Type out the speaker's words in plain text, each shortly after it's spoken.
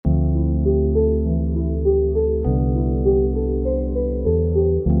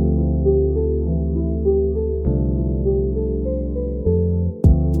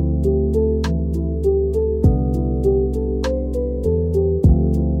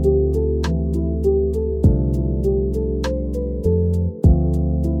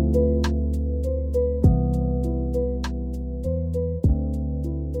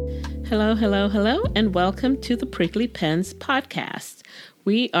Hello, and welcome to the Prickly Pens podcast.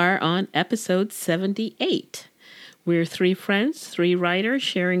 We are on episode 78. We're three friends, three writers,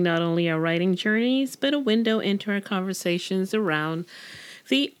 sharing not only our writing journeys, but a window into our conversations around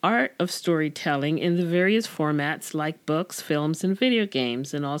the art of storytelling in the various formats like books, films, and video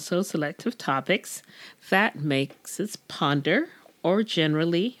games, and also selective topics that makes us ponder or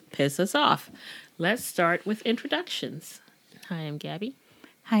generally piss us off. Let's start with introductions. Hi, I'm Gabby.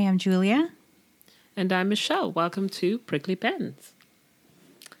 Hi, I'm Julia. And I'm Michelle. Welcome to Prickly Pens.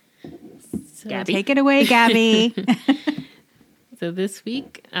 So Gabby. Take it away, Gabby. So this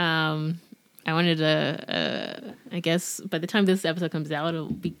week, I wanted to, I guess by the time this episode comes out, it'll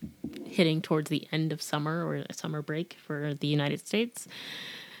be hitting towards the end of summer or a summer break for the United States.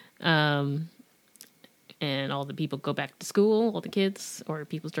 And all the people go back to school, all the kids, or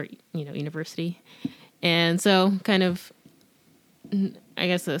people start, university. And so kind of, I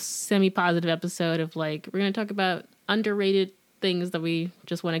guess, a semi-positive episode of like, we're going to talk about underrated things that we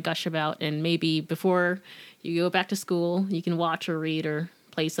just want to gush about. And maybe before you go back to school, you can watch or read or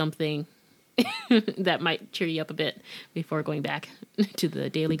play something that might cheer you up a bit before going back to the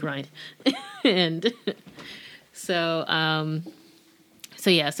daily grind. And so I'm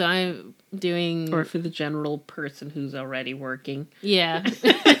doing... Or for the general person who's already working. Yeah.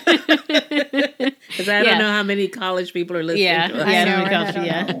 Because I don't know how many college people are listening to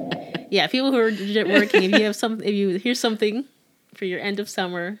us. Yeah, people who are working, if you hear something for your end of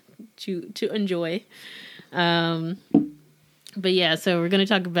summer to enjoy. But yeah, so we're going to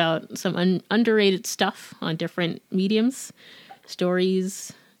talk about some underrated stuff on different mediums,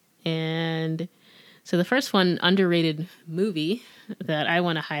 stories, and so the first one, underrated movie that I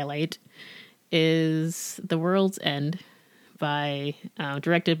want to highlight is The World's End,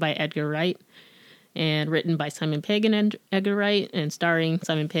 directed by Edgar Wright and written by Simon Pegg and Edgar Wright, and starring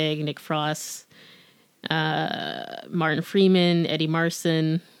Simon Pegg, Nick Frost, Martin Freeman, Eddie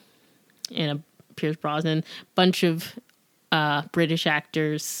Marsan, and Pierce Brosnan, bunch of British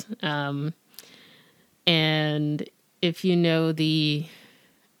actors. And if you know the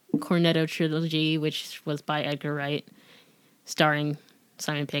Cornetto trilogy, which was by Edgar Wright, starring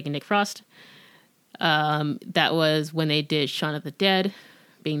Simon Pegg and Nick Frost, that was when they did Shaun of the Dead,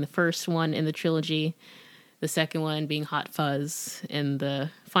 being the first one in the trilogy, the second one being Hot Fuzz, and the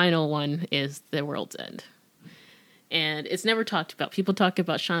final one is The World's End. And it's never talked about. People talk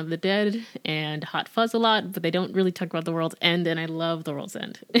about Shaun of the Dead and Hot Fuzz a lot, but they don't really talk about The World's End, and I love The World's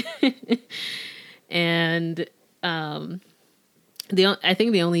End. And I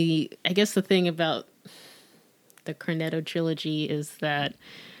guess the thing about the Cornetto trilogy is that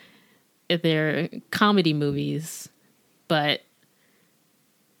they're comedy movies, but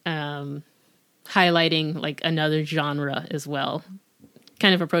highlighting like another genre as well,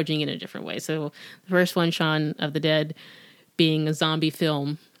 kind of approaching it in a different way. So the first one, Shaun of the Dead, being a zombie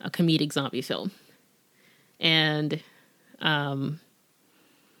film, a comedic zombie film. And it kind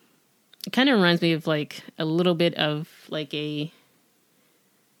of reminds me of like a little bit of like a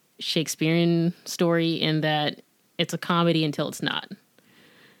Shakespearean story in that it's a comedy until it's not,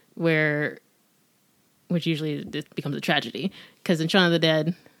 which usually it becomes a tragedy. Because in Shaun of the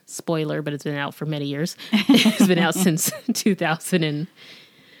Dead, spoiler, but it's been out for many years. It's been out since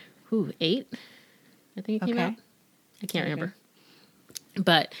 2008, I think it came out. I can't remember.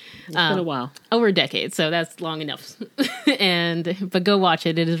 But it's been a while. Over a decade, so that's long enough. But go watch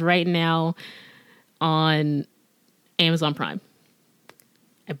it. It is right now on Amazon Prime,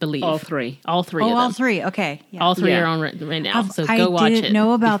 I believe. All three of them. All three. Okay. Yeah. All three are on right now. So go watch it. I didn't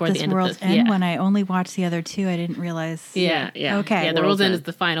know about this World's End when I only watched the other two. I didn't realize. Yeah. Okay. Yeah, The World's End is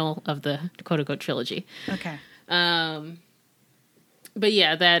the final of the quote-unquote trilogy. Okay. But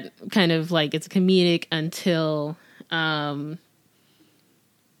yeah, that kind of like, it's comedic until,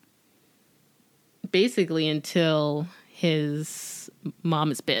 basically until his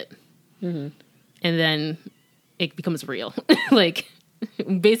mom is bit. Mm-hmm. And then it becomes real. Like,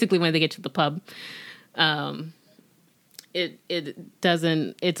 basically when they get to the pub,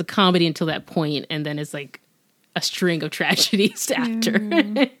 it's a comedy until that point, and then it's like a string of tragedies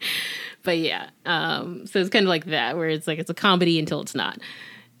after. But yeah, so it's kind of like that, where it's like it's a comedy until it's not.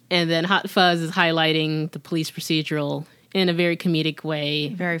 And then Hot Fuzz is highlighting the police procedural in a very comedic way.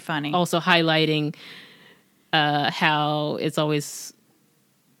 Very funny. Also highlighting how it's always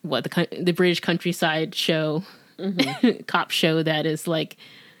the British countryside show, cop show that is like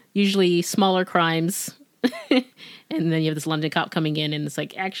usually smaller crimes. And then you have this London cop coming in, and it's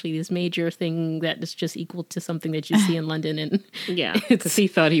like actually this major thing that is just equal to something that you see in London. And yeah, because he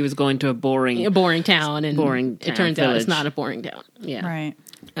thought he was going to a boring town, and it turns out it's not a boring town. Yeah, right.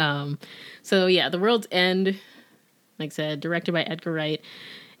 So yeah, The World's End, like I said, directed by Edgar Wright,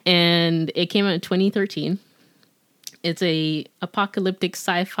 and it came out in 2013. It's a apocalyptic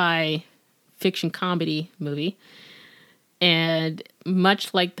sci-fi fiction comedy movie, and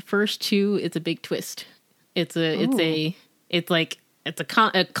much like the first two, it's a big twist. It's a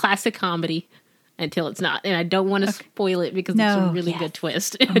classic comedy until it's not, and I don't want to spoil it because it's a really good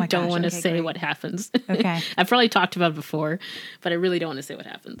twist. Oh my I don't gosh, want to okay, say great. what happens. Okay. I've probably talked about it before, but I really don't want to say what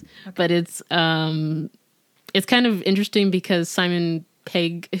happens. Okay. But it's kind of interesting because Simon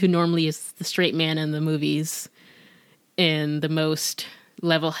Pegg, who normally is the straight man in the movies and the most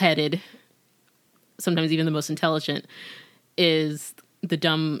level-headed, sometimes even the most intelligent, is the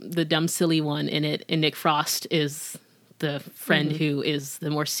dumb silly one in it, and Nick Frost is the friend who is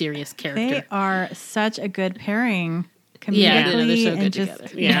the more serious character. They are such a good pairing comedically. Yeah, they're so good just,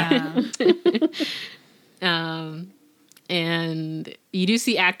 together. Yeah. And you do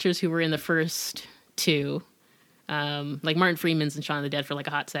see actors who were in the first two, like Martin Freeman's in Shaun of the Dead for like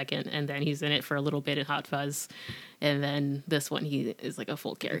a hot second, and then he's in it for a little bit in Hot Fuzz, and then this one he is like a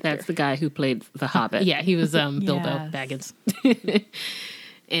full character. That's the guy who played the Hobbit. Yeah, he was Bilbo Yes. Baggins.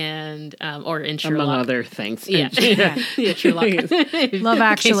 And or in Sherlock, among other things. yeah, yeah, Sherlock. Love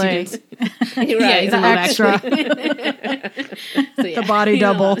Actually. Yeah, he's The in Love extra. Actually. So, yeah. The body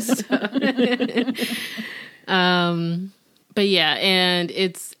double. But yeah, and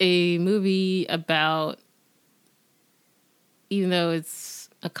it's a movie about, even though it's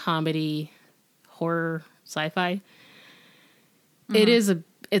a comedy, horror, sci-fi,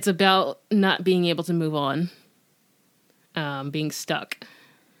 it's about not being able to move on, being stuck.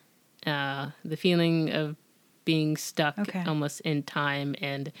 The feeling of being stuck almost in time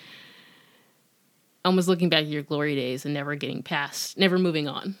and almost looking back at your glory days and never moving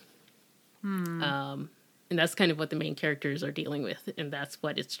on. And that's kind of what the main characters are dealing with, and that's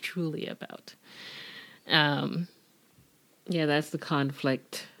what it's truly about. Yeah, that's the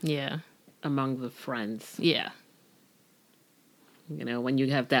conflict. Yeah. Among the friends. Yeah. You know, when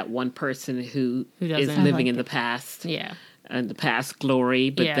you have that one person who is doesn't living in the past. Yeah. And the past glory,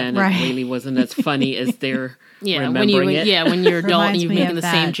 but then Right. it really wasn't as funny as they're When remembering it. when you're adult and Reminds you're me making of the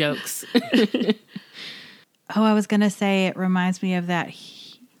that. same jokes. Oh, I was going to say it reminds me of the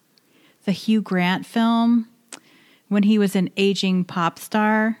Hugh Grant film when he was an aging pop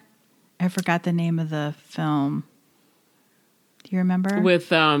star. I forgot the name of the film. Do you remember? With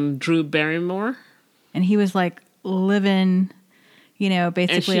Drew Barrymore. And he was like living,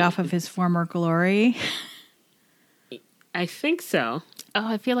 basically she- off of his former glory. I think so. Oh,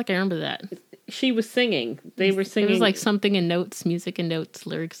 I feel like I remember that. She was singing. They were It singing was like something in notes, music and notes,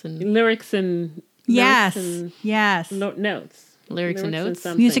 lyrics and Yes. notes. lyrics and notes.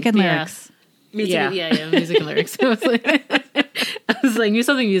 something. Music and Yeah. lyrics. Music, Yeah. yeah, music and lyrics. I was like, knew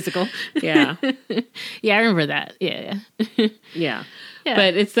something musical. Yeah. Yeah, I remember that. Yeah. Yeah. Yeah.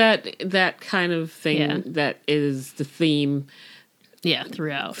 But it's that kind of thing Yeah. that is the theme Yeah,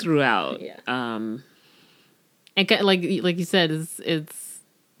 throughout. Yeah. And like you said, it's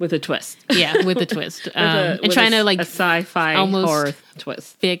With a twist. yeah, with a twist. And with trying to a sci-fi almost horror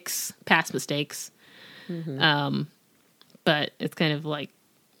twist. fix past mistakes. But it's kind of like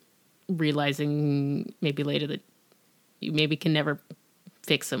realizing maybe later that you maybe can never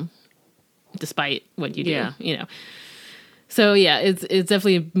fix them despite what you do, Yeah. So yeah, it's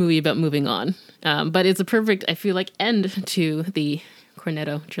definitely a movie about moving on. But it's a perfect, I feel like, end to the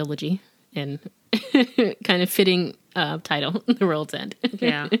Cornetto trilogy and kind of fitting title, The World's End.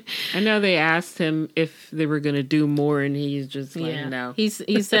 Yeah. I know they asked him if they were going to do more, and he's just like, no. He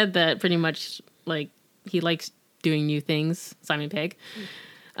said that pretty much, like, he likes doing new things, Simon Pegg.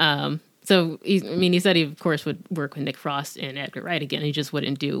 So, he said he, of course, would work with Nick Frost and Edgar Wright again. He just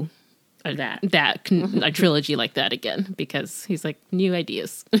wouldn't do a trilogy like that again because he's like, new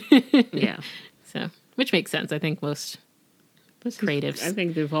ideas. Yeah. So, which makes sense. I think most creatives. I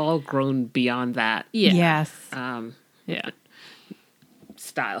think they've all grown beyond that Yeah. Yes. Yeah.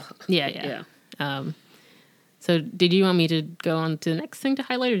 style. Yeah. So did you want me to go on to the next thing to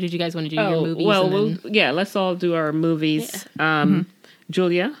highlight, or did you guys want to do your movies? Well, let's all do our movies.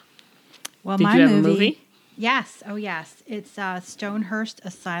 Julia, Well, did my you have a movie? Yes. Oh, yes. It's Stonehearst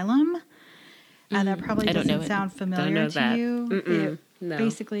Asylum. That probably I don't know doesn't it. sound familiar know to that. you. It No.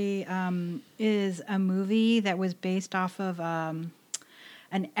 basically is a movie that was based off of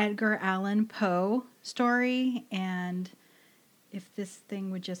an Edgar Allan Poe story. And if this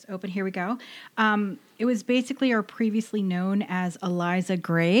thing would just open, here we go. It was basically or previously known as Eliza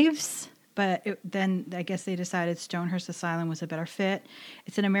Graves. But then I guess they decided Stonehearst Asylum was a better fit.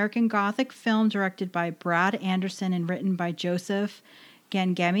 It's an American Gothic film directed by Brad Anderson and written by Joseph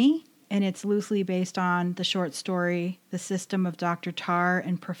Gangemi, and it's loosely based on the short story The System of Dr. Tar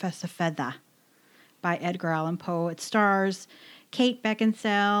and Professor Fetha by Edgar Allan Poe. It stars Kate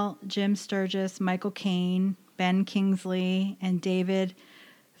Beckinsale, Jim Sturgis, Michael Caine, Ben Kingsley, and David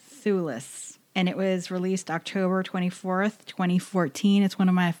Thewlis. And it was released October 24th, 2014. It's one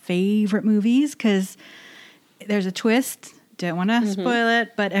of my favorite movies because there's a twist. Don't want to spoil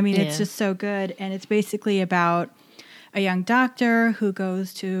it, but I mean, it's just so good. And it's basically about a young doctor who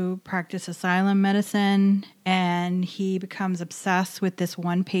goes to practice asylum medicine, and he becomes obsessed with this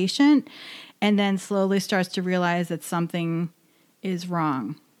one patient and then slowly starts to realize that something is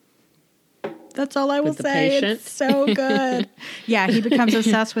wrong. That's all I will say. Patient? It's so good. Yeah, he becomes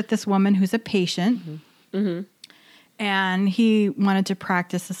obsessed with this woman who's a patient. And he wanted to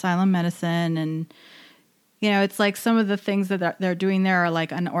practice asylum medicine. And, you know, it's like some of the things that they're doing there are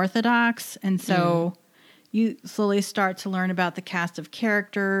like unorthodox. And so you slowly start to learn about the cast of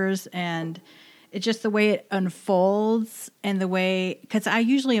characters, and it's just the way it unfolds and the way, because I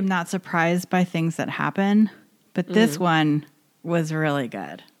usually am not surprised by things that happen, but this one was really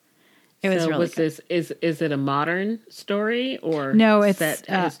good. It was really good. Is it a modern story or no? It's set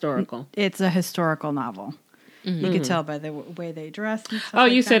historical. It's a historical novel. You could tell by the way they dress. And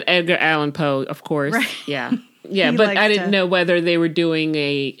stuff you said Edgar Allan Poe, of course. Right. Yeah, yeah, but I didn't know whether they were doing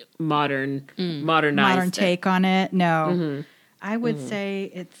a modern take on it. No, I would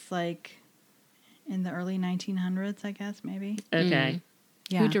say it's like in the early 1900s, I guess, maybe. Okay.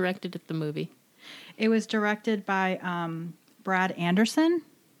 Yeah. Who directed the movie? It was directed by Brad Anderson.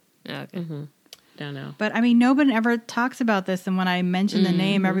 Okay. Don't know. But I mean, nobody ever talks about this, and when I mention the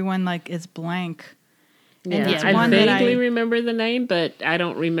name, everyone like is blank. Yeah, and it's I one vaguely remember the name, but I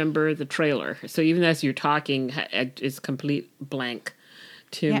don't remember the trailer. So even as you're talking, it's complete blank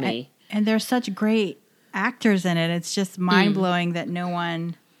to me. And there's such great actors in it. It's just mind blowing that no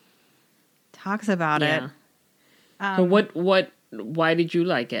one talks about it. So why did you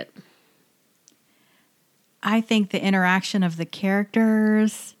like it? I think the interaction of the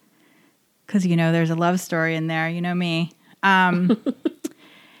characters, because, you know, there's a love story in there. You know me.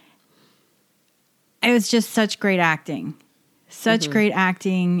 It was just such great acting. Great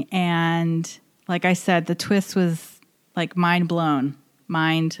acting. And like I said, the twist was like mind blown.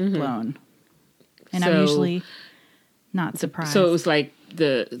 And I'm usually not surprised. So it was like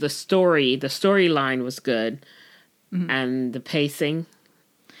the storyline was good, and the pacing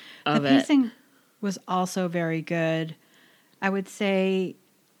of it. The pacing was also very good. I would say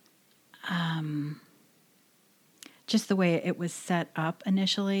just the way it was set up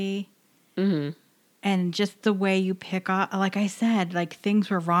initially. And just the way you pick up, like I said, like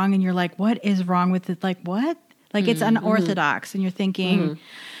things were wrong and you're like, what is wrong with it? Like what? Like it's unorthodox and you're thinking,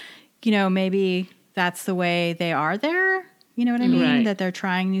 you know, maybe that's the way they are there. You know what I mean? Right. That they're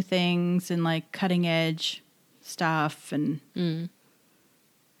trying new things and like cutting edge stuff and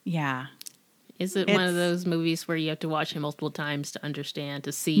yeah. Is it one of those movies where you have to watch it multiple times to understand,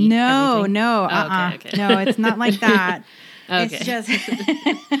 to see everything? No. Okay. No, it's not like that. Okay. It's just,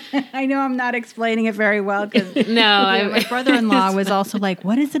 I know I'm not explaining it very well because my brother-in-law was also like,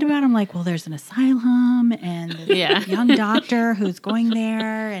 what is it about? I'm like, well, there's an asylum and a young doctor who's going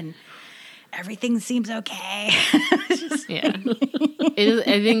there and everything seems okay. It is,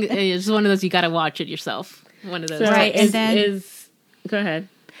 I think it's one of those, you got to watch it yourself. One of those. So right. Go ahead.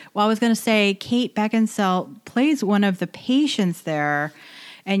 Well, I was going to say Kate Beckinsale plays one of the patients there,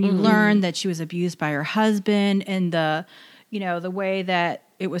 and you learn that she was abused by her husband, and the way that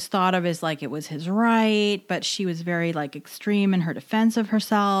it was thought of as like it was his right, but she was very like extreme in her defense of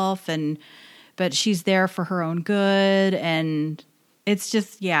herself, but she's there for her own good, and it's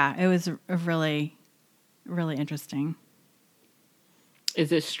just it was a really, really interesting.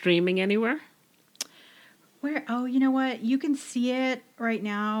 Is it streaming anywhere? Where? Oh, you know what? You can see it right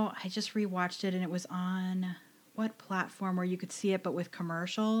now. I just rewatched it, and it was on what platform where you could see it, but with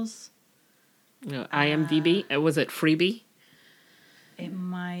commercials? IMDb? Was it Freebie? It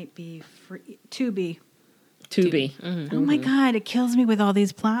might be free. Tubi. Mm-hmm. Oh my God! It kills me with all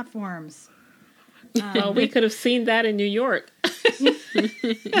these platforms. Well, we could have seen that in New York.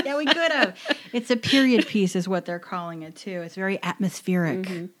 Yeah, we could have. It's a period piece, is what they're calling it too. It's very atmospheric.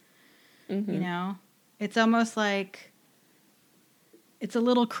 You know. It's almost like it's a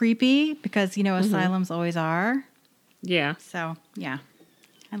little creepy because, you know, asylums always are. Yeah. So, yeah.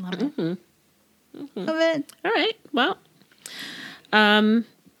 I love it. Love it. All right. Well, the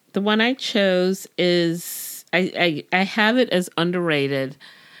one I chose is, I have it as underrated,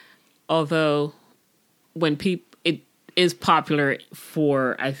 although when it is popular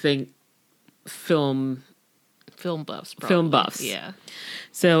for, I think, film film buffs. Probably. Film buffs. Yeah.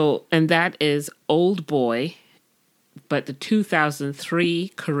 So, and that is Oldboy, but the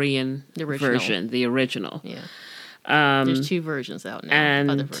 2003 Korean version, the original. Yeah. There's 2 versions out now.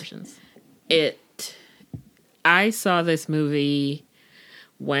 and other versions. I saw this movie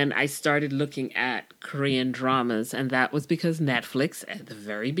when I started looking at Korean dramas, and that was because Netflix at the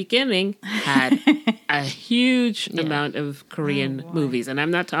very beginning had a huge amount of Korean movies. And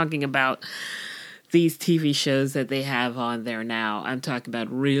I'm not talking about these TV shows that they have on there now. I'm talking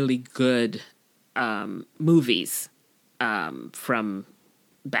about really good movies from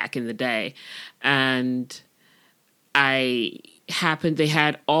back in the day. And they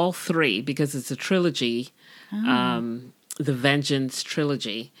had all 3 because it's a trilogy. The Vengeance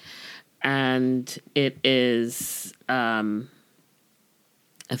trilogy, and it is I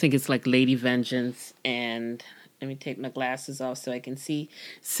think it's like Lady Vengeance, and let me take my glasses off so I can see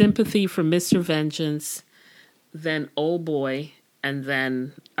Sympathy for Mr. Vengeance, then Oldboy, and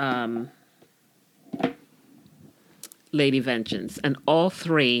then Lady Vengeance, and all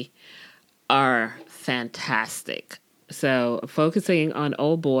 3 are fantastic. So focusing on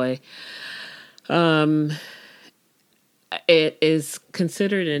Oldboy, it is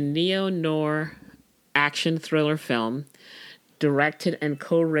considered a neo-noir action thriller film, directed and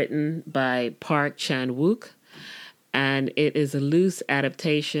co-written by Park Chan-wook, and it is a loose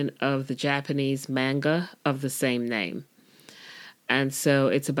adaptation of the Japanese manga of the same name. And so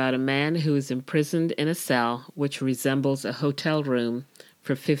it's about a man who is imprisoned in a cell which resembles a hotel room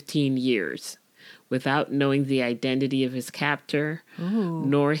for 15 years, without knowing the identity of his captor,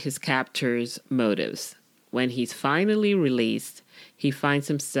 nor his captor's motives. When he's finally released, he finds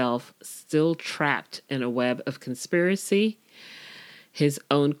himself still trapped in a web of conspiracy. His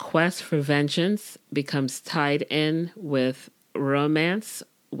own quest for vengeance becomes tied in with romance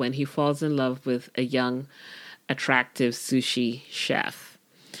when he falls in love with a young, attractive sushi chef.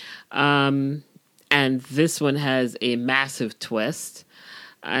 And this one has a massive twist.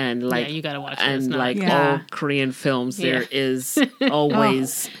 And like, you gotta watch it. And like all Korean films, there is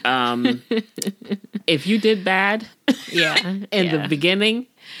always if you did bad in the beginning,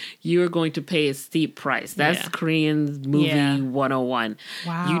 you are going to pay a steep price. That's Korean movie 101.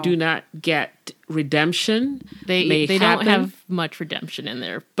 Wow. You do not get redemption. They don't have much redemption in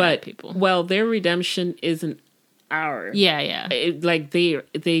there, but people. Well, their redemption isn't ours. Yeah.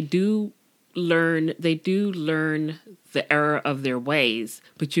 They do learn the error of their ways,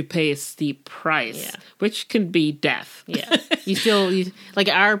 but you pay a steep price, which can be death. Yeah. You like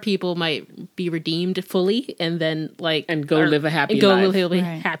our people might be redeemed fully and then live a happy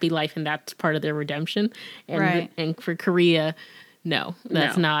life, and that's part of their redemption. And for Korea, no,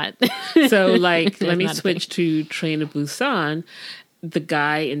 that's not. So let me switch to Train to Busan. The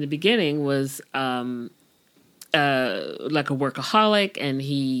guy in the beginning was like a workaholic, and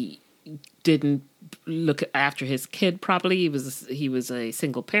he didn't look after his kid properly. He was a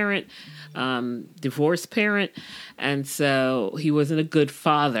single parent, divorced parent, and so he wasn't a good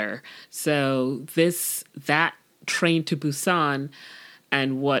father. So that Train to Busan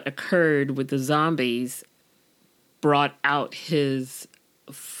and what occurred with the zombies brought out his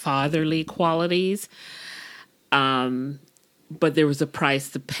fatherly qualities. But there was a price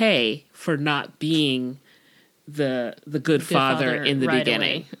to pay for not being the good father in the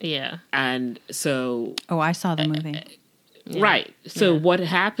beginning. Away. Yeah. And so... Oh, I saw the movie. Right. So what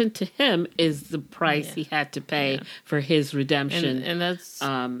happened to him is the price he had to pay for his redemption and that's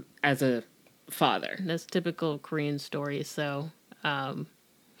as a father. That's typical Korean stories. So sometimes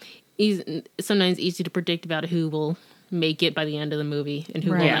easy to predict about who will make it by the end of the movie and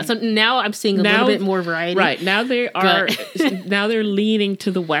who will not. So now I'm seeing a little bit more variety. Right. Now they are now they're leaning to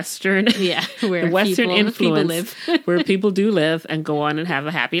the Western where the Western influence people live. where people do live and go on and have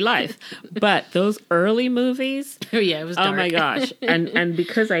a happy life. But those early movies, it was dark. Oh my gosh. And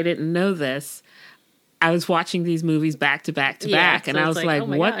because I didn't know this, I was watching these movies back to back to back, and I was like,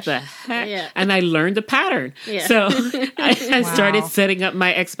 what the heck? Yeah. And I learned the pattern. Yeah. So I started setting up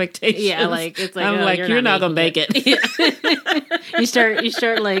my expectations. Yeah, it's like, I'm you're not going to make it. you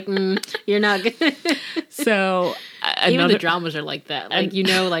start like, you're not going So even the dramas are like that.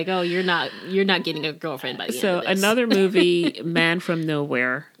 You're not getting a girlfriend by the end of this. Another movie, Man from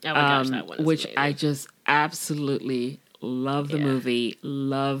Nowhere, oh my gosh, that one is which amazing. I just absolutely love the movie,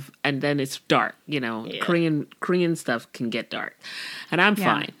 and then it's dark, Korean stuff can get dark, and I'm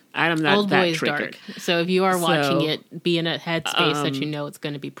fine. I'm not that triggered. Dark. So if you are watching it, be in a headspace that you know it's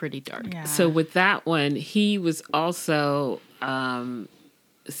going to be pretty dark. Yeah. So with that one, he was also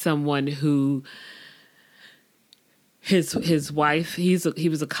someone who his wife, he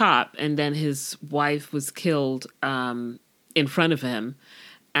was a cop, and then his wife was killed in front of him,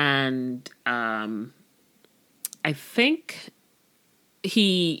 and I think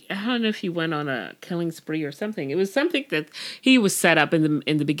I don't know if he went on a killing spree or something. It was something that he was set up in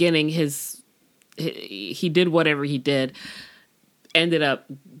the beginning. He did whatever he did, ended up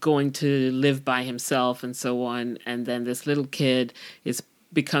going to live by himself and so on, and then this little kid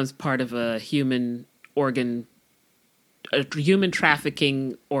becomes part of a human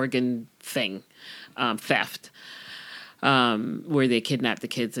trafficking organ thing, theft, where they kidnap the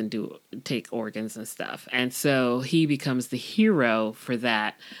kids and take organs and stuff. And so he becomes the hero for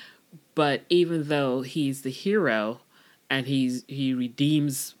that. But even though he's the hero and he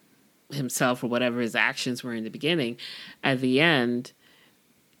redeems himself for whatever his actions were in the beginning, at the end,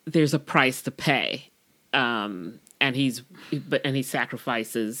 there's a price to pay. And he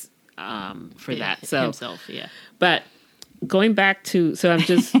sacrifices for that. So himself, yeah. But going back to, so I'm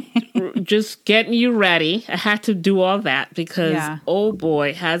just getting you ready. I had to do all that because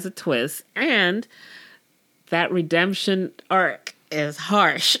Oldboy has a twist, and that redemption arc is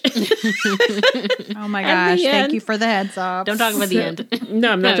harsh. Oh my gosh! Thank you for the heads up. Don't talk about the end.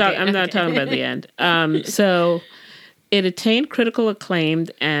 No, I'm not. I'm not talking about the end. So it attained critical acclaim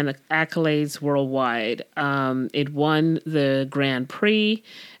and accolades worldwide. It won the Grand Prix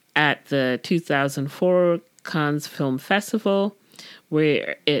at the 2004 Cannes Film Festival,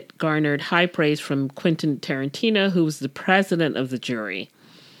 where it garnered high praise from Quentin Tarantino, who was the president of the jury.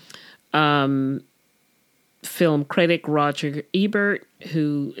 Film critic Roger Ebert,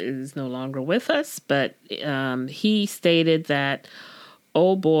 who is no longer with us, but he stated that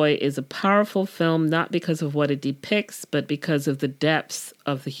Oldboy is a powerful film not because of what it depicts, but because of the depths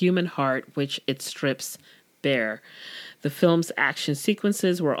of the human heart which it strips bare. The film's action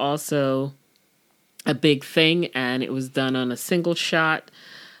sequences were also a big thing, and it was done on a single shot,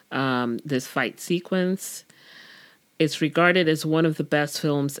 this fight sequence. It's regarded as one of the best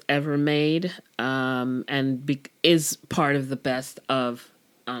films ever made, and is part of the best of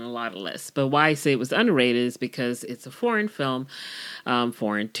on a lot of lists. But why I say it was underrated is because it's a foreign film,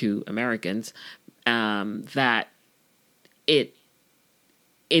 foreign to Americans, that it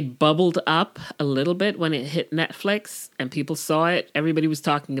bubbled up a little bit when it hit Netflix and people saw it. Everybody was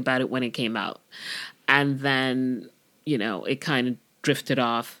talking about it when it came out. And then, it kind of drifted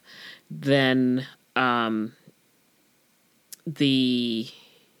off. Then I'm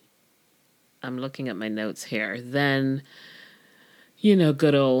looking at my notes here. Then,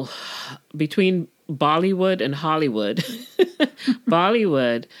 good old, between Bollywood and Hollywood,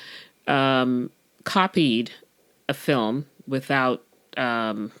 Bollywood copied a film without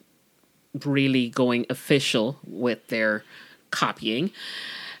really going official with their copying.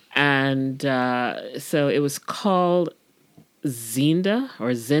 And so it was called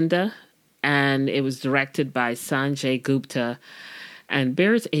Zinda, and it was directed by Sanjay Gupta and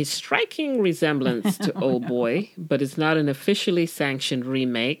bears a striking resemblance to Oldboy, but it's not an officially sanctioned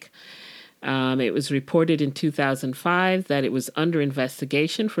remake. It was reported in 2005 that it was under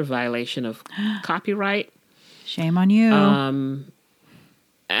investigation for violation of copyright. Shame on you.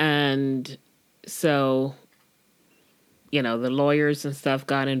 And so, the lawyers and stuff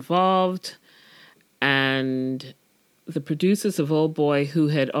got involved, and the producers of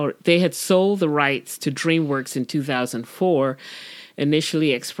Oldboy, they had sold the rights to DreamWorks in 2004,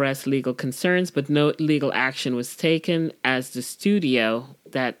 initially expressed legal concerns, but no legal action was taken as the studio,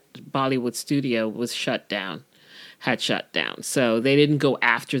 that Bollywood studio, had shut down. So they didn't go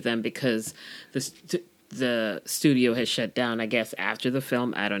after them because the studio has shut down, I guess, after the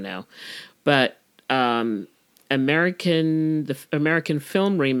film. I don't know. But the American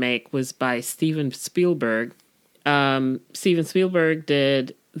film remake was by Steven Spielberg. Steven Spielberg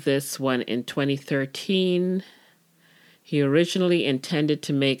did this one in 2013. He originally intended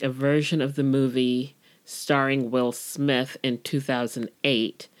to make a version of the movie starring Will Smith in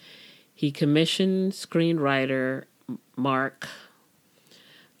 2008. He commissioned screenwriter Mark,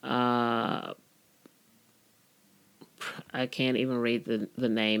 I can't even read the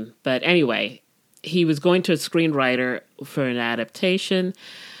name. But anyway, he was going to a screenwriter for an adaptation,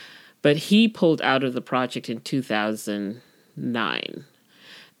 but he pulled out of the project in 2009.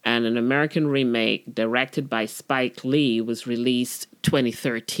 And an American remake directed by Spike Lee was released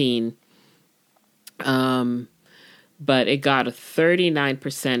 2013. But it got a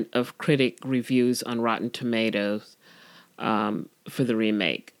 39% of critic reviews on Rotten Tomatoes for the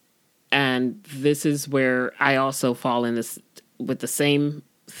remake. And this is where I also fall in this with the same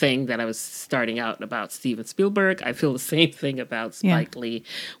thing that I was starting out about Steven Spielberg. I feel the same thing about Spike Lee,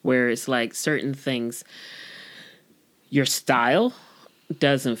 where it's like certain things, your style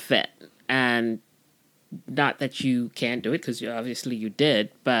doesn't fit. And not that you can't do it, because obviously you did,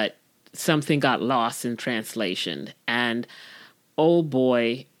 but something got lost in translation. And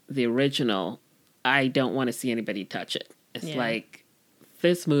Oldboy, the original, I don't want to see anybody touch it. It's like,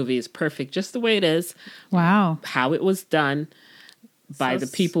 this movie is perfect just the way it is. Wow. How it was done by the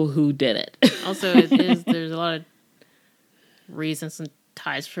people who did it. Also, there's a lot of reasons and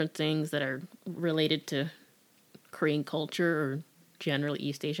ties for things that are related to Korean culture or generally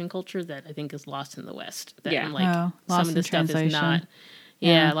East Asian culture that I think is lost in the West. That Yeah. I'm like, Lost some of in this stuff is translation. not.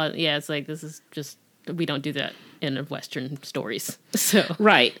 Yeah, it's like, this is just, we don't do that in Western stories. So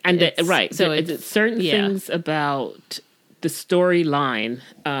Right. And It's- so so it's certain things about the storyline,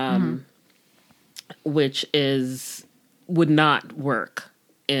 which would not work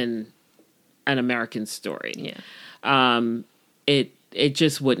in an American story. yeah. It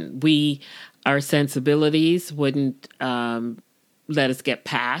just wouldn't. Our sensibilities wouldn't let us get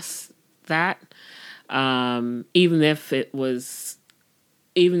past that. Even if the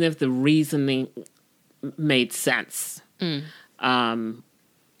reasoning made sense,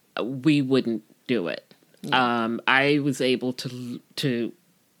 we wouldn't do it. I was able to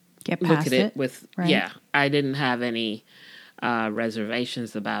Get look past at it with, right? I didn't have any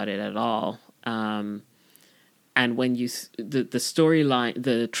reservations about it at all. And when the storyline,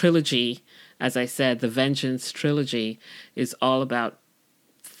 the trilogy, as I said, the Vengeance trilogy is all about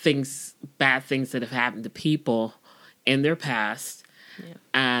bad things that have happened to people in their past,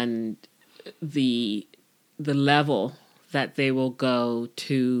 and the level that they will go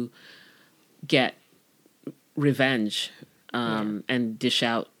to get revenge, and dish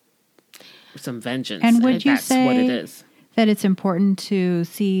out some vengeance. And would you that's what it say is. that it's important to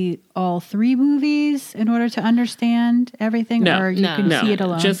see all three movies in order to understand everything, No, or you can no. see it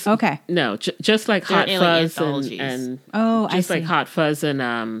alone? Just just like They're Hot like Fuzz anthologies. and I just like see. Hot Fuzz and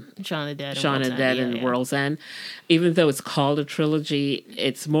Shaun of the Dead. Shaun of the Dead and World's End. Even though it's called a trilogy,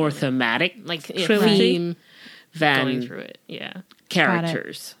 it's more thematic Like trilogy theme going than through it. Yeah.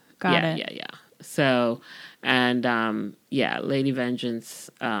 characters. Got yeah, it. yeah. So, and Lady Vengeance,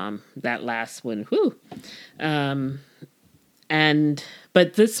 that last one, whew.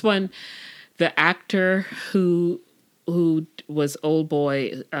 But this one, the actor who was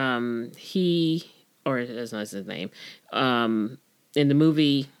Oldboy, that's not his name. In the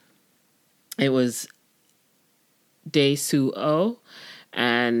movie, it was Dae Soo-oh,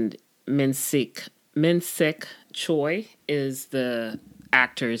 and Min Sik Choi is the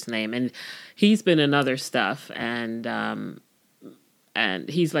actor's name, and he's been in other stuff, and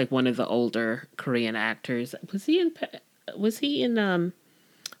he's like one of the older Korean actors. Was he in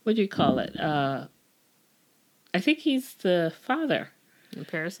what do you call it? I think he's the father In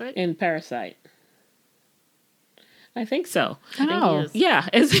Parasite? in Parasite. I think so. I think Oh. he is. Yeah,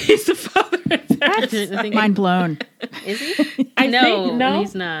 he's the father in Parasite. I think Mind blown. Is he? I No, think,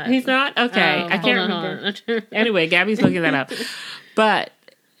 he's not. He's not? Okay. I can't remember. Hold on. Anyway, Gabby's looking that up. But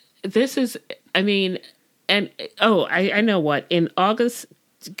this is, I mean, I know what. In August,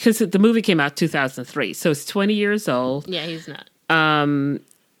 because the movie came out 2003, so it's 20 years old. Yeah, he's not.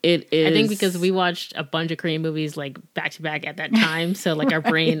 It is. I think because we watched a bunch of Korean movies like back to back at that time, so like our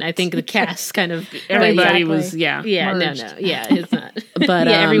brain, I think the cast kind of Everybody Exactly. was, Yeah, merged. no, yeah, it's not. But,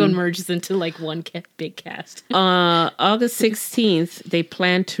 yeah, everyone merges into like one big cast. August 16th, they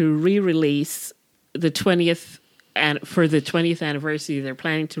plan to re-release the 20th. And for the 20th anniversary, they're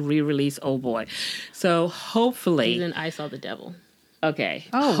planning to re-release Oldboy. So hopefully, Then I Saw the Devil. okay.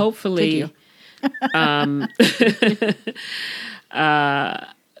 Oh, Hopefully, did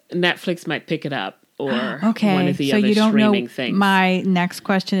Netflix might pick it up, or Okay, one of the so other you don't know. streaming things. My next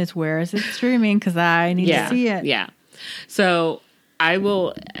question is, where is it streaming? Because I need to see it. Yeah. So I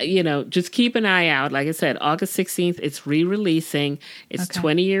will, just keep an eye out. Like I said, August 16th, it's re-releasing. It's Okay.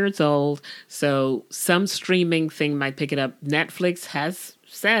 20 years old. So some streaming thing might pick it up. Netflix has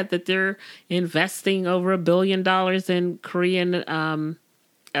said that they're investing over $1 billion in Korean,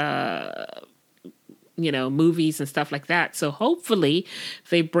 movies and stuff like that. So hopefully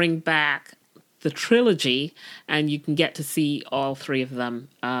they bring back the trilogy and you can get to see all three of them.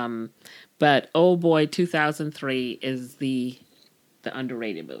 But Oldboy 2003 is the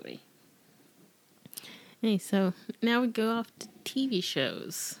underrated movie. Hey, so now we go off to TV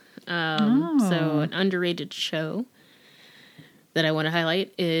shows. So an underrated show that I want to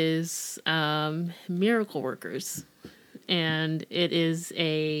highlight is Miracle Workers. And it is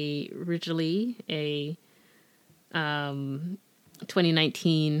originally a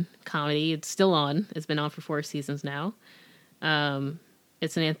 2019 comedy. It's still on. It's been on for 4 seasons now.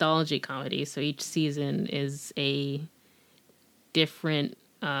 It's an anthology comedy, so each season is a different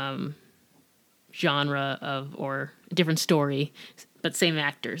genre or different story, but same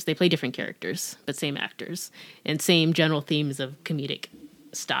actors. They play different characters, but same actors, and same general themes of comedic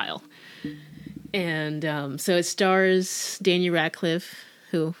style. And so it stars Daniel Radcliffe,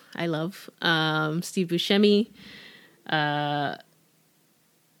 who I love, Steve Buscemi,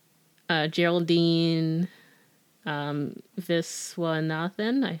 Geraldine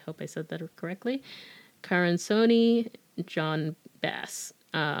Viswanathan, I hope I said that correctly, Karan Soni, John Bass.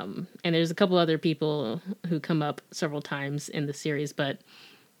 And there's a couple other people who come up several times in the series, but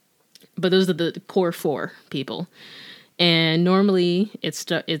those are the core four people. And normally it's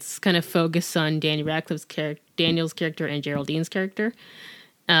kind of focused on Daniel's character and Geraldine's character.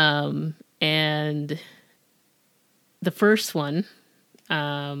 And the first one,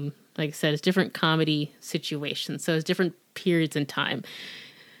 like I said, is different comedy situations. So it's different periods in time.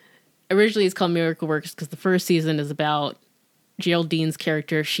 Originally it's called Miracle Workers because the first season is about Geraldine's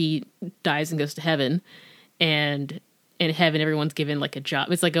character. She dies and goes to heaven, and in heaven everyone's given like a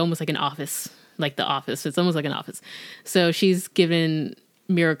job. It's like almost like an office, like The Office. It's almost like an office. So she's given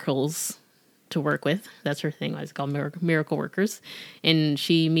miracles to work with. That's her thing. It's called Miracle Workers. And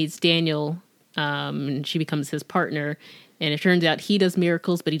she meets Daniel, and she becomes his partner. And it turns out he does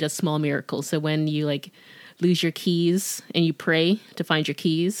miracles, but he does small miracles. So when you like lose your keys and you pray to find your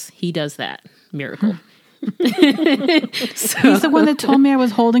keys, he does that miracle. So, he's the one that told me I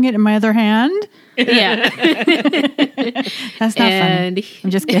was holding it in my other hand. Yeah. That's not funny. I'm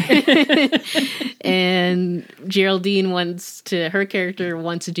just kidding. And Geraldine her character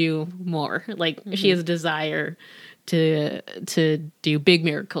wants to do more. Like she has a desire to do big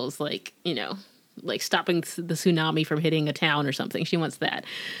miracles, like, you know, like stopping the tsunami from hitting a town or something. She wants that.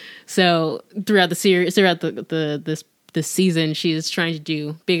 So throughout the series, this season, she's trying to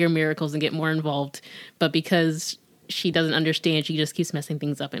do bigger miracles and get more involved. But because she doesn't understand, she just keeps messing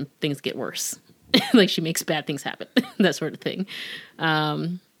things up and things get worse. Like she makes bad things happen, that sort of thing.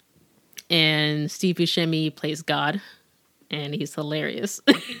 And Steve Buscemi plays God, and he's hilarious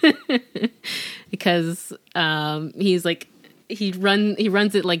because he's like he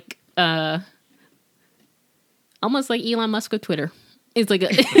runs it like almost like Elon Musk with Twitter. It's like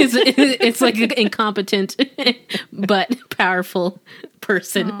it's like an incompetent but powerful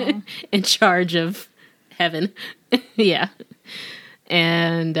person in charge of heaven. Yeah.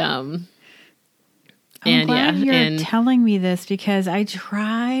 And I'm glad you're telling me this because I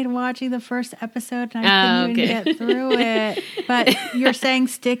tried watching the first episode and I couldn't even get through it. But you're saying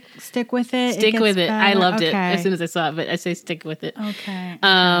stick with it. Stick with it. Better. I loved it as soon as I saw it, but I say stick with it. Okay.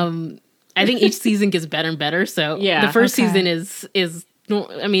 I think each season gets better and better. So the first season is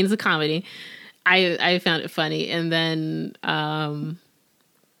I mean, it's a comedy. I found it funny. And then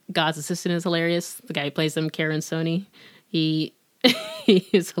God's assistant is hilarious. The guy who plays him, Karan Soni, he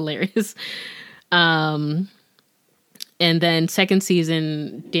is hilarious. And then second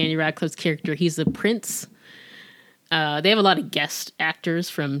season, Daniel Radcliffe's character, he's a prince. They have a lot of guest actors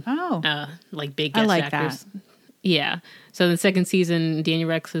from like big guest actors. That. Yeah. So in the second season, Daniel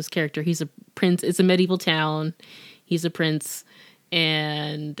Radcliffe's character, he's a prince. It's a medieval town. He's a prince.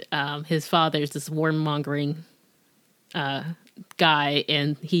 And his father is this warmongering guy.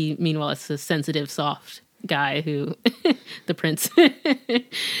 And he, meanwhile, is a sensitive, soft guy who, the prince.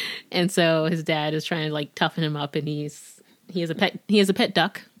 And so his dad is trying to like toughen him up. And he has a pet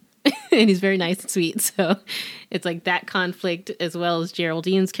duck. And he's very nice and sweet. So it's like that conflict as well as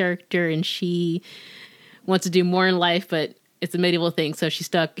Geraldine's character. And she wants to do more in life, but it's a medieval thing. So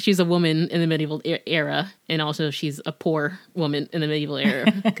she's a woman in the medieval era. And also she's a poor woman in the medieval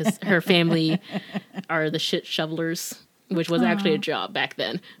era because her family are the shit shovelers, which was actually a job back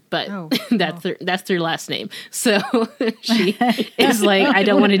then. But that's their last name. So she is like, I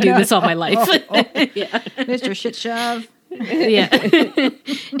don't want to do this all my life. Yeah. Mr. Shit Shove. Yeah.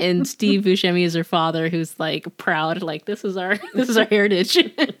 And Steve Buscemi is her father, who's like proud, like this is our heritage.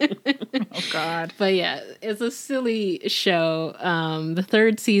 Oh God. But yeah, it's a silly show. The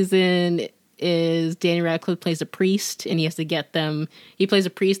third season is Daniel Radcliffe plays a priest, and he has to get them. He plays a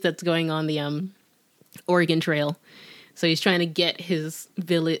priest that's going on the Oregon Trail. So he's trying to get his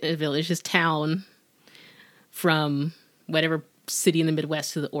village, his town, from whatever city in the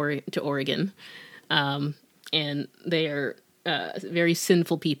Midwest to Oregon. And they are very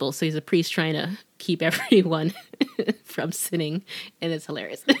sinful people. So he's a priest trying to keep everyone from sinning. And it's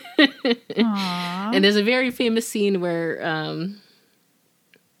hilarious. And there's a very famous scene where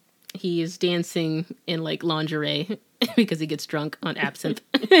he is dancing in like lingerie because he gets drunk on absinthe.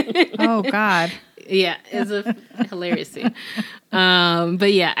 Oh, God. Yeah, it's a hilarious scene.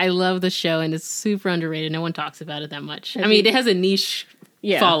 But yeah, I love the show, and it's super underrated. No one talks about it that much. I mean, it has a niche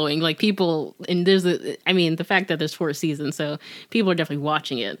following, like people, and the fact that there's 4 seasons, so people are definitely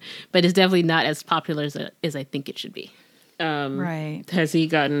watching it, but it's definitely not as popular as I think it should be. Right. Has he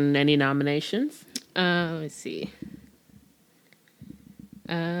gotten any nominations? Let's see.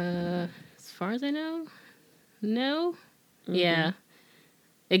 As far as I know, no. Mm-hmm. Yeah,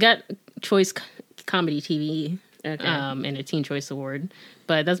 it got Choice Comedy TV, and a Teen Choice Award,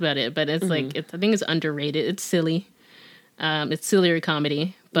 but that's about it. But it's like I think it's underrated. It's silly. It's sillier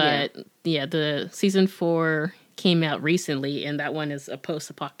comedy, but the season 4 came out recently, and that one is a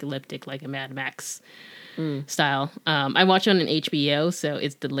post-apocalyptic, like a Mad Max style. I watch it on an HBO, so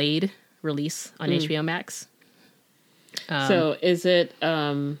it's delayed release on HBO Max. So is it?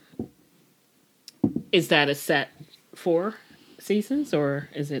 Is that a set 4 seasons, or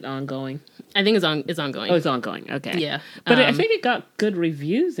is it ongoing? I think it's ongoing. Oh, it's ongoing. Okay. Yeah. But I think it got good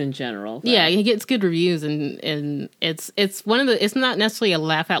reviews in general. Though. Yeah, it gets good reviews, and it's one of the. It's not necessarily a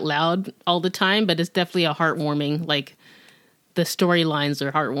laugh out loud all the time, but it's definitely a heartwarming. Like the storylines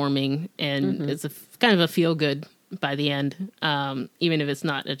are heartwarming, and it's kind of a feel good by the end, even if it's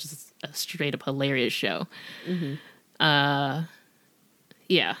not just a straight up hilarious show.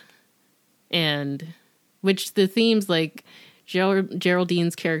 Yeah, and which the themes like.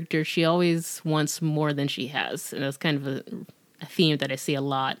 Geraldine's character, she always wants more than she has, and that's kind of a theme that I see a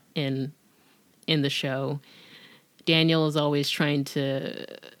lot in the show. Daniel is always trying to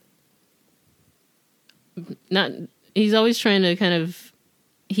he's always trying to kind of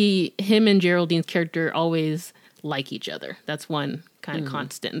him and Geraldine's character always like each other. That's one kind of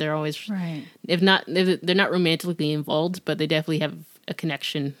constant. They're always if they're not romantically involved, but they definitely have a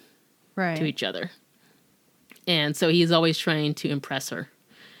connection to each other. And so he's always trying to impress her,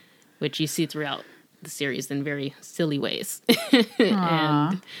 which you see throughout the series in very silly ways.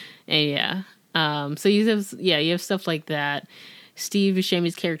 and yeah. So you have stuff like that. Steve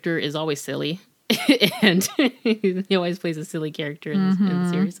Buscemi's character is always silly. And he always plays a silly character in the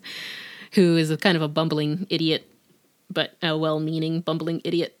series, who is a kind of a bumbling idiot, but a well-meaning bumbling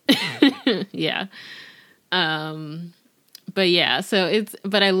idiot. Yeah. But yeah,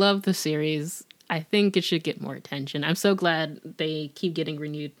 but I love the series. I think it should get more attention. I'm so glad they keep getting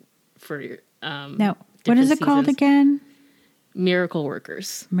renewed for now, what is it called again? Miracle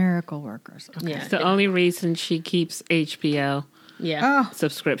Workers. Miracle Workers. Okay. Yeah. It's the only reason she keeps HBO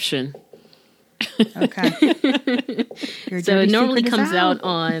subscription. Okay. So it normally comes out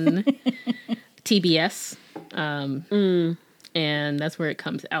on TBS. And that's where it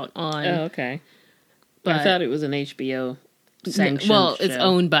comes out on. Oh, okay. But I thought it was an HBO sanctioned Well, show. it's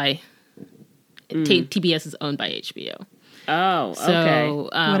owned by... TBS is owned by HBO. Oh, so, okay.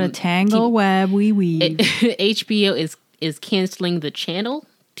 What a tangle web we weave. HBO is canceling the channel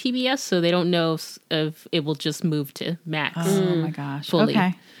TBS, so they don't know if it will just move to Max. Oh my gosh. Fully.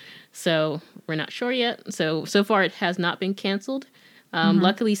 Okay. So we're not sure yet. So far it has not been canceled.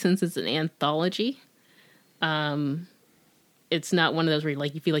 Luckily, since it's an anthology, it's not one of those where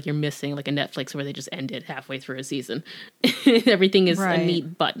you feel like you're missing like a Netflix where they just end it halfway through a season. Everything is a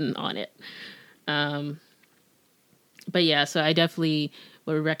neat button on it. But yeah, so I definitely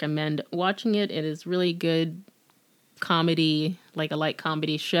would recommend watching it. It is really good comedy, like a light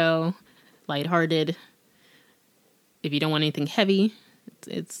comedy show, lighthearted. If you don't want anything heavy,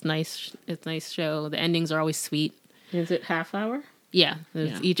 it's nice. It's a nice show. The endings are always sweet. Is it half hour? Yeah.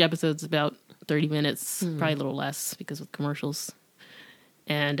 Each episode's about 30 minutes, probably a little less because of commercials.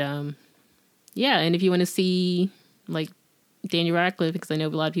 And and if you want to see like Daniel Radcliffe, because I know a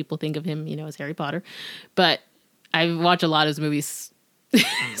lot of people think of him, as Harry Potter, but I've watched a lot of his movies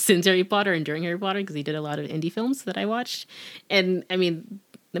since Harry Potter and during Harry Potter because he did a lot of indie films that I watched. And I mean,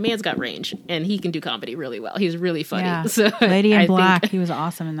 the man's got range and he can do comedy really well. He's really funny. Yeah. So Lady in Black, he was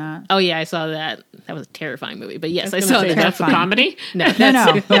awesome in that. Oh yeah, I saw that. That was a terrifying movie. But yes, I saw that. That's a comedy? No,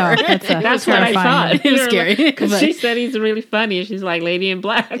 no. That's what I thought. It was scary. Because she said he's really funny. She's like Lady in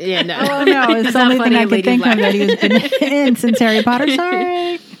Black. Yeah, no. Oh no, it's the only thing I could think of that he was been in since Harry Potter.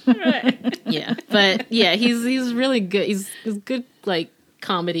 Sorry. Right. Yeah, but yeah, he's really good. He's good like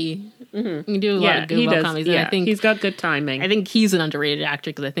comedy. You can do a lot of good comedies. Yeah, and I think he's got good timing. I think he's an underrated actor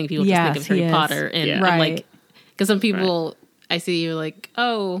because I think people just think of Harry Potter and I'm like, because some people I see you're like,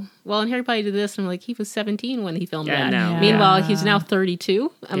 oh, well, in Harry Potter he did this, and I'm like, he was 17 when he filmed that. No. Meanwhile, he's now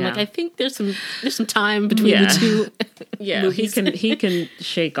 32. I'm like, I think there's some time between the two. Yeah, movies. he can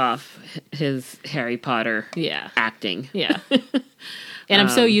shake off his Harry Potter acting. Yeah. And I'm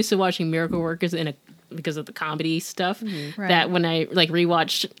so used to watching Miracle Workers in because of the comedy stuff. Right. That when I like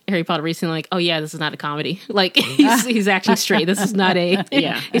rewatched Harry Potter recently, like, oh yeah, this is not a comedy. Like he's actually straight. This is not a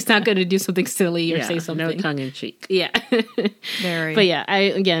He's not going to do something silly or say something. No tongue in cheek. Yeah. Very. But yeah,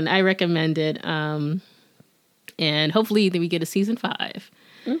 I recommend it. And hopefully we get a season 5.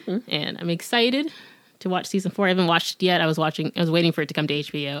 And I'm excited to watch season 4. I haven't watched it yet. I was waiting for it to come to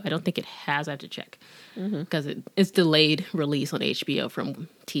HBO. I don't think it has. I have to check because it's delayed release on HBO from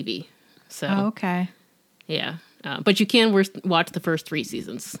TV. So okay. yeah, but you can watch the first 3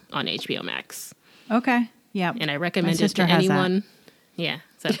 seasons on HBO Max. Okay. Yeah. And I recommend it to anyone. Yeah.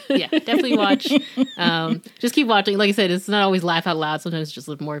 So yeah, definitely watch. Just keep watching. Like I said, it's not always laugh out loud. Sometimes it's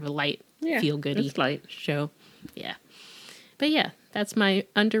just more of a light, feel goody show. Yeah. But yeah, that's my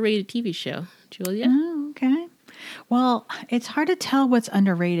underrated TV show. Julia? Oh, okay. Well, it's hard to tell what's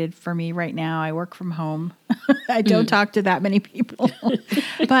underrated for me right now. I work from home. I don't talk to that many people.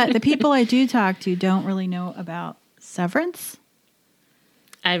 But the people I do talk to don't really know about Severance.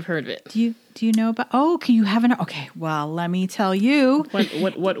 I've heard of it. Do you know about? Oh, you haven't? Okay. Well, let me tell you.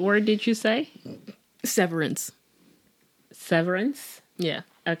 What word did you say? Severance. Severance? Yeah.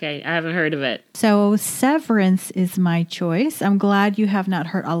 Okay, I haven't heard of it. So Severance is my choice. I'm glad you have not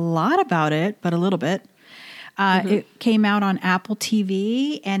heard a lot about it, but a little bit. It came out on Apple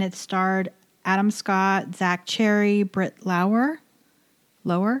TV, and it starred Adam Scott, Zach Cherry, Britt Lower.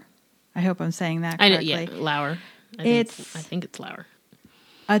 I hope I'm saying that correctly. Lauer. I think it's Lauer.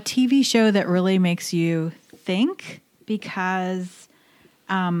 A TV show that really makes you think because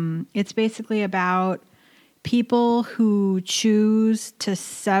it's basically about people who choose to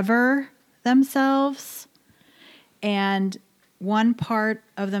sever themselves, and one part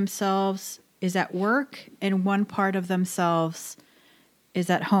of themselves is at work and one part of themselves is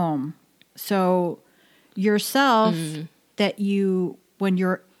at home. So yourself that when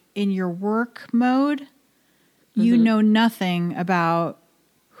you're in your work mode, you know nothing about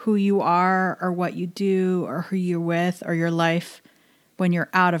who you are or what you do or who you're with or your life when you're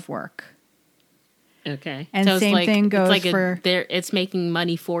out of work. Okay. And so same thing goes for... It's making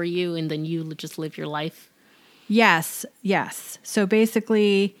money for you, and then you just live your life? Yes. So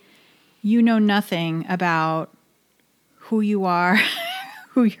basically, you know nothing about who you are,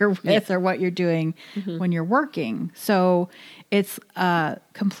 who you're with, or what you're doing when you're working. So it's a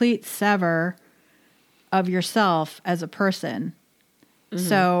complete sever of yourself as a person.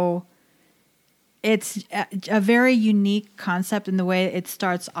 So... it's a very unique concept, and the way it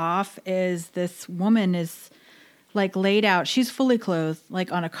starts off is this woman is like laid out. She's fully clothed,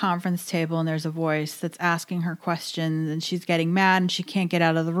 like on a conference table, and there's a voice that's asking her questions, and she's getting mad and she can't get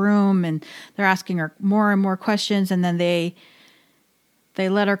out of the room, and they're asking her more and more questions, and then they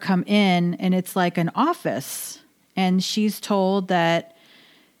let her come in, and it's like an office, and she's told that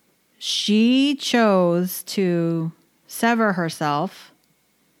she chose to sever herself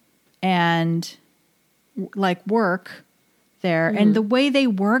and like work there. And the way they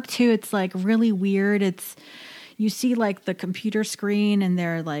work too, it's like really weird. You see like the computer screen, and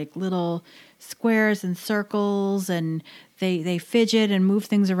they're like little squares and circles, and they fidget and move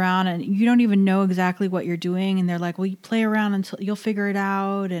things around, and you don't even know exactly what you're doing. And they're like, well, you play around until you'll figure it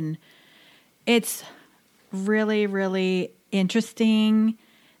out. And it's really, really interesting.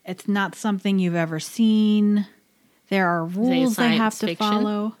 It's not something you've ever seen. There are rules they have to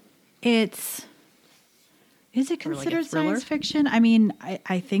follow. Is it considered science fiction? I mean,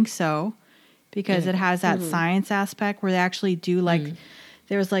 I think so, because it has that science aspect where they actually do like,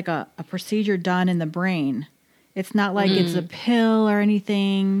 there's like a procedure done in the brain. It's not like it's a pill or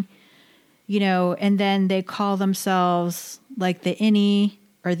anything, and then they call themselves like the innie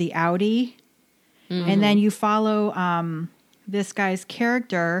or the outie. And then you follow this guy's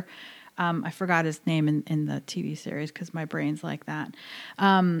character. I forgot his name in the TV series because my brain's like that.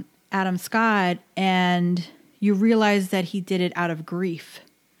 Adam Scott, and you realize that he did it out of grief.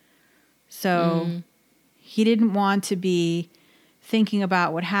 So he didn't want to be thinking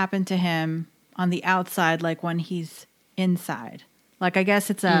about what happened to him on the outside, like when he's inside. Like, I guess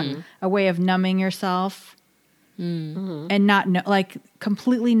it's a way of numbing yourself and not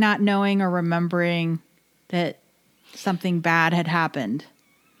completely not knowing or remembering that something bad had happened.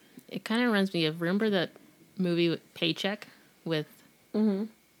 It kind of reminds me of, remember that movie with Paycheck with,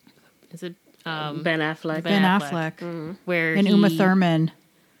 is it Ben Affleck? Ben Affleck. Where and Uma Thurman.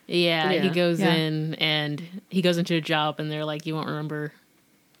 Yeah, he goes in and he goes into a job, and they're like, you won't remember,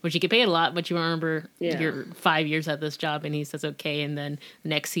 which you get paid a lot, but you won't remember your 5 years at this job. And he says, okay. And then the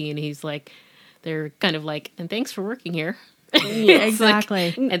next scene, he's like, they're kind of like, and thanks for working here. Yeah,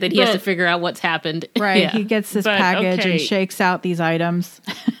 exactly. And then he has to figure out what's happened. Right. Yeah. He gets this package and shakes out these items.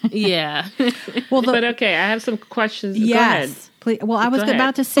 Yeah. Well, But okay, I have some questions. Go ahead. yes. Please. Well, I was Go ahead.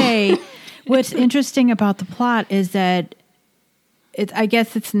 about to say, what's interesting about the plot is that I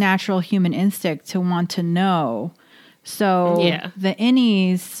guess it's natural human instinct to want to know. So Yeah. the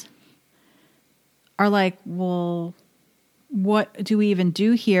innies are like, well, what do we even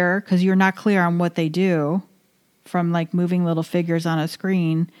do here? Because you're not clear on what they do from like moving little figures on a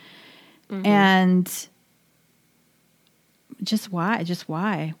screen. And just why?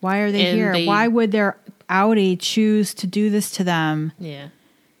 Why are they And here? Why would their outie choose to do this to them? Yeah.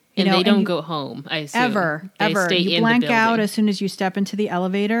 You And know, they don't you- go home, I assume. Ever. They stay You in blank the out building. as soon as you step into the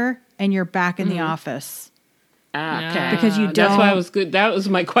elevator and you're back in the office. Okay. Because you That's why I don't- was good. That was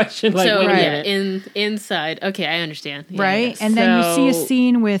my question. Like, So wait a yeah, minute. inside. Okay, I understand. Yeah, Right? yes. And then you see a So-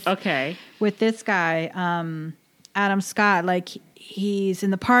 scene with Okay. this guy, Adam Scott. Like he's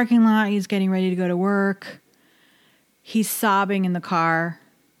in the parking lot. He's getting ready to go to work. He's sobbing in the car.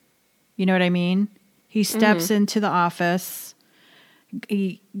 You know what I mean? He steps into the office.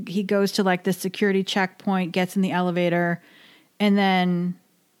 He goes to like the security checkpoint, gets in the elevator, and then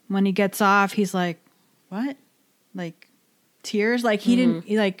when he gets off, he's like, "What?" Like tears. Like he didn't.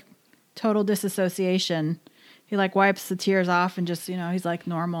 He like total disassociation. He like wipes the tears off and just he's like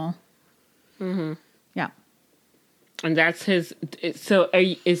normal. Yeah. And that's his. So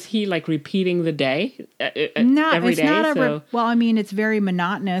is he like repeating the day? No, every it's day? not So- well, I mean, it's very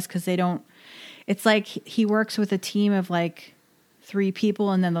monotonous because they don't. It's like he works with a team of like 3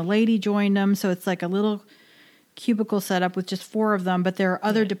 people, and then the lady joined him, so it's like a little cubicle setup with just 4 of them. But there are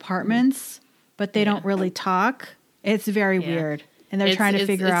other departments, but they don't really talk. It's very weird, and they're trying to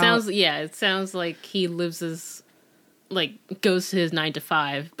figure out. It sounds like he goes to his 9 to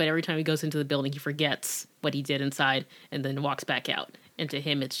 5, but every time he goes into the building, he forgets what he did inside and then walks back out. And to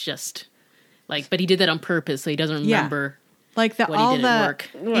him, it's just like, but he did that on purpose, so he doesn't remember. Like what he all did at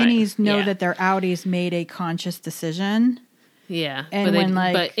the work. innies know Yeah. that their outies made a conscious decision. Yeah, And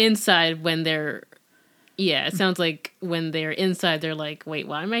but inside when they're, it sounds like when they're inside, they're like, wait,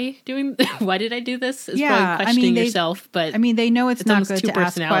 why am I doing? Why did I do this? It's probably questioning yourself, but I mean, they know it's not almost good 2 to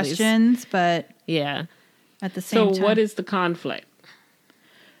ask personalities. questions, but yeah, at the same So time. what is the conflict?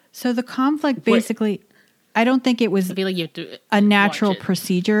 So the conflict basically, I don't think it was I feel like you have to a natural watch it.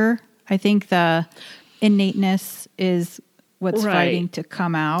 procedure. I think the innateness is what's Right. fighting to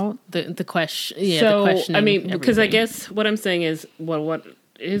come out. The question. Yeah, So the question. I mean, because I guess what I'm saying is what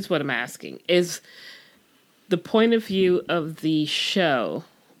I'm asking is the point of view of the show.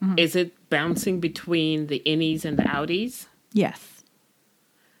 Is it bouncing between the innies and the outies? Yes.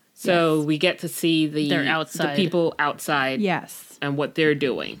 So we get to see They're the outside. people outside Yes. and what they're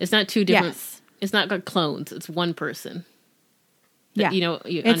doing. it's not 2 different. Yes. It's not got clones. It's one person. Yeah. You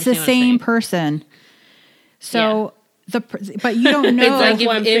It's understand the what I'm same saying. person. So but you don't know. That's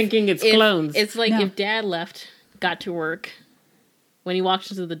why I'm thinking it's clones. It's like No. if Dad left, got to work, when he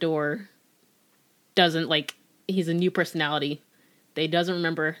walks into the door, doesn't like he's a new personality. They doesn't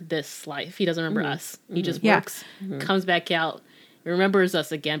remember this life. He doesn't remember us. He just Yeah. works, comes back out, remembers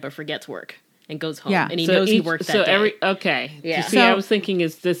us again, but forgets work and goes home. Yeah. And he So knows he each- worked that so day. every okay. Yeah. You see, So- I was thinking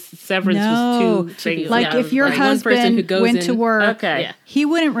is this Severance No. was 2 things. people. Like Yeah, if your like one person who husband goes went to in- work, Okay. Yeah. he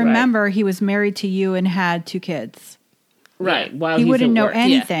wouldn't remember he was married to you and had 2 kids. Right. While He he's wouldn't at know work.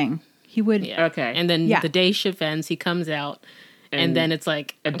 anything. He would. Yeah. Okay. And then Yeah. the day shift ends, he comes out, and then it's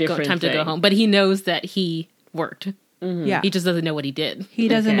like a different time to go thing. home. But he knows that he worked. Yeah. He just doesn't know what he did. He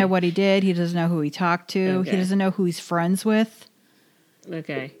doesn't Okay. know what he did. He doesn't know who he talked to. Okay. He doesn't know who he's friends with.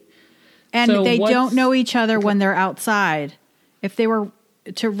 Okay. And So they what's- don't know each other when they're outside. If they were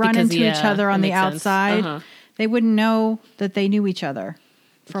to run Because, into each yeah, other on that the makes sense. outside, Uh-huh. they wouldn't know that they knew each other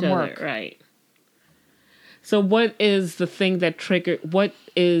from Each other, work. right. So what is the thing that triggered? What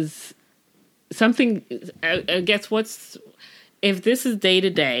is something? I guess what's if this is day to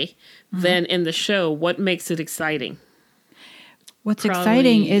day, then in the show, what makes it exciting? What's Probably-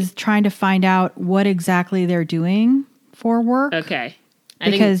 exciting is trying to find out what exactly they're doing for work. Okay. I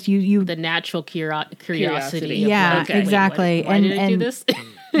think Because you the natural curiosity. Curiosity. Of Yeah, like, wait, exactly. Why did I do And- this?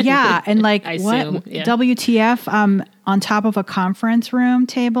 yeah, and like I what assume, yeah. WTF? I'm on top of a conference room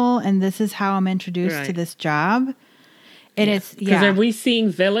table, and this is how I'm introduced to Right. this job. And it's Because yeah. are we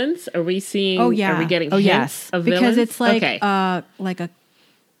seeing villains? Are we seeing? Oh yeah. Are we getting? Oh hints yes. Of Because villains? it's like okay. a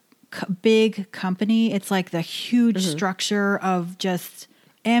big company. It's like the huge Mm-hmm. structure of just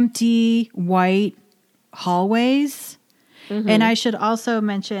empty white hallways. Mm-hmm. And I should also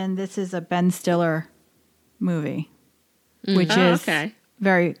mention this is a Ben Stiller movie, which Oh, is okay.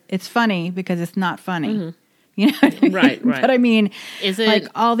 very. It's funny because it's not funny. You know what I mean? Right, right. But I mean, Is it like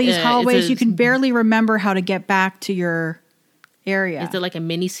all these is hallways, it- you can barely remember how to get back to your area. Is it like a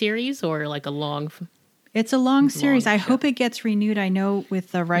mini series or like a long? It's a long series. I show. hope it gets renewed. I know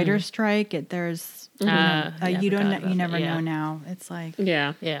with the writer's strike, there's you never know now. It's like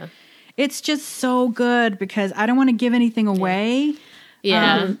Yeah. Yeah. it's just so good because I don't want to give anything away.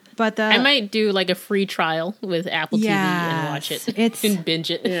 Yeah. But I might do like a free trial with Apple TV and watch it. It's and binge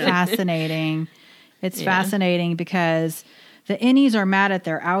it. fascinating. It's fascinating because the innies are mad at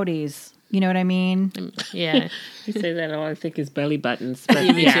their outies. You know what I mean? Yeah. You say that all I think is belly buttons.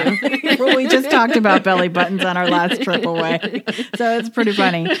 But Me too. Well, we just talked about belly buttons on our last trip away. So it's pretty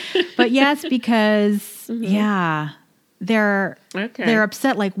funny. But yes, because they're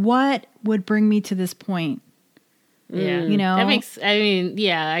upset. Like, what would bring me to this point? Yeah. You know? That makes, I mean,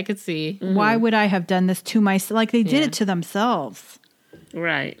 yeah, I could see. Why would I have done this to myself? Like they did it to themselves.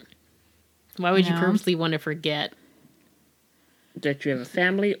 Right. Why would you know? purposely want to forget That you have a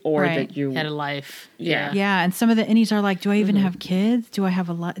family or Right. that you had a life? Yeah. Yeah, and some of the innies are like, do I even have kids? Do I have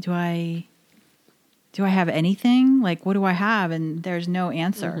a lot? Do I have anything? Like, what do I have? And there's no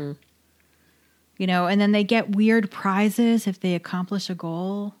answer. You know, and then they get weird prizes if they accomplish a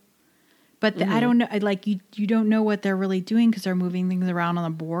goal. But I don't know, like you don't know what they're really doing because they're moving things around on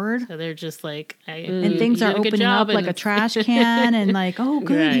the board. So they're just like, And things are opening up like a trash can and like, oh,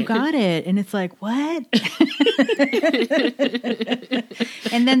 good, you got it. And it's like, what?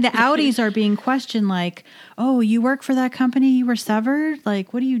 And then the outies are being questioned like, oh, you work for that company? You were severed?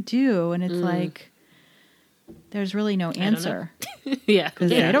 Like, what do you do? And it's like, there's really no answer. yeah.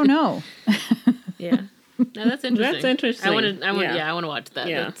 Because they don't know. Yeah. No, that's interesting. That's interesting. I want to Yeah. watch that.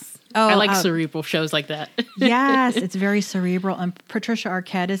 Yeah. That's, Oh, I like cerebral shows like that. Yes, it's very cerebral. And Patricia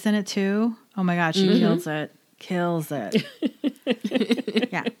Arquette is in it too. Oh my God, she kills it. Kills it.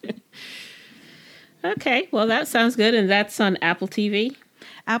 Yeah. Okay, well that sounds good, and that's on Apple TV.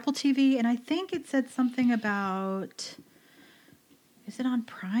 Apple TV, and I think it said something about. Is it on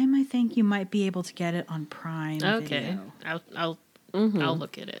Prime? I think you might be able to get it on Prime. Okay. Video. I'll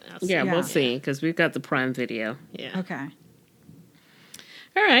look at it. I'll see. Yeah, Yeah. we'll see because we've got the Prime Video. Yeah. Okay.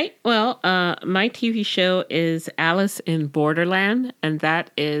 All right. Well, my TV show is Alice in Borderland, and that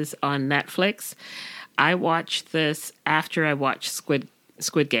is on Netflix. I watched this after I watched Squid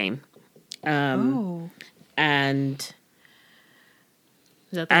Game. Oh. And Is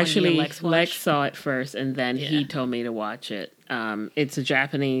that the one you actually, and Lex watched? Lex saw it first, and then he Yeah. told me to watch it. It's a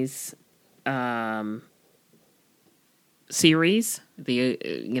Japanese series.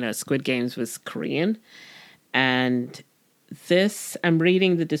 The Squid Games was Korean, and this I'm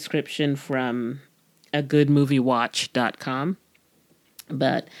reading the description from agoodmoviewatch.com.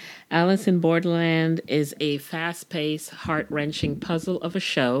 But Alice in Borderland is a fast-paced, heart-wrenching puzzle of a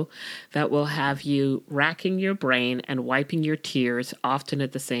show that will have you racking your brain and wiping your tears often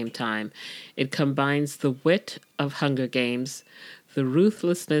at the same time. It combines the wit of Hunger Games, the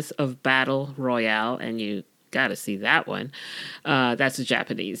ruthlessness of Battle Royale, and you gotta see that one. That's a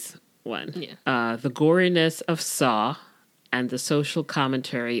Japanese one. Yeah. The goriness of Saw, and the social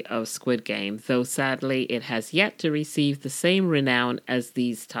commentary of Squid Game, though sadly it has yet to receive the same renown as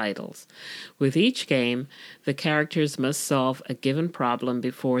these titles. With each game, the characters must solve a given problem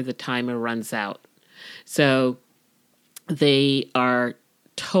before the timer runs out. So they are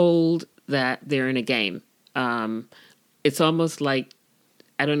told that they're in a game. It's almost like,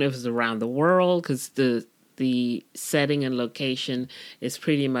 I don't know if it's around the world, because the setting and location is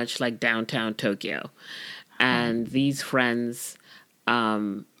pretty much like downtown Tokyo. And these friends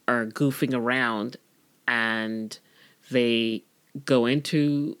are goofing around, and they go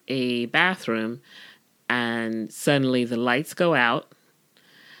into a bathroom, and suddenly the lights go out.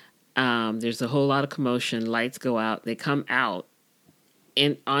 There's a whole lot of commotion. Lights go out. They come out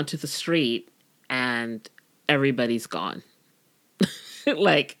onto the street, and everybody's gone.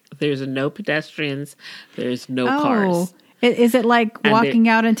 Like, there's no pedestrians. There's no cars. Is it like walking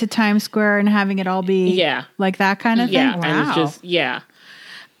out into Times Square and having it all be like that kind of thing? Yeah, Wow. and it's just,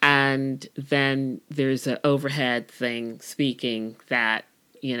 and then there's an overhead thing speaking that,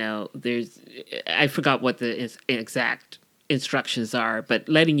 I forgot what the exact instructions are, but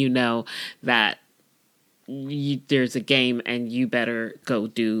letting you know that there's a game and you better go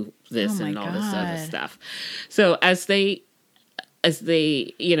do this and all this other stuff. So as they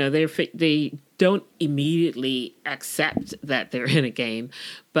they don't immediately accept that they're in a game,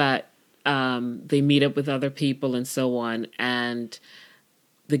 but they meet up with other people and so on. And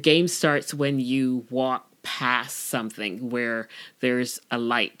the game starts when you walk past something where there's a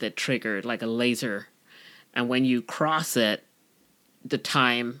light that triggered, like a laser. And when you cross it,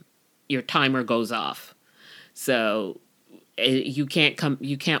 your timer goes off. So you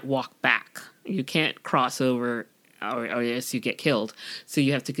can't walk back. You can't cross over or else you get killed. So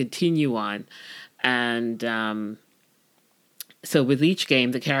you have to continue on. And so with each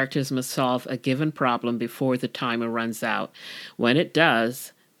game, the characters must solve a given problem before the timer runs out. When it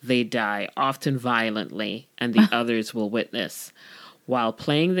does, they die, often violently, and the others will witness. While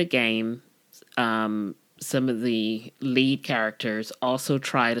playing the game, some of the lead characters also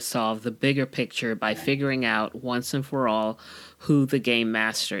try to solve the bigger picture by figuring out once and for all who the game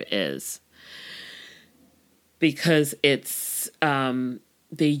master is. Because it's,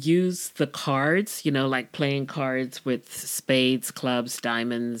 they use the cards, like playing cards with spades, clubs,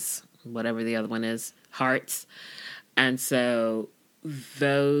 diamonds, whatever the other one is, hearts. And so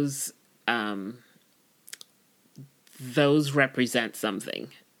those represent something.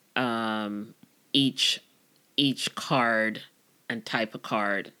 Each card and type of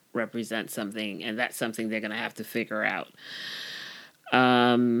card represents something, and that's something they're going to have to figure out.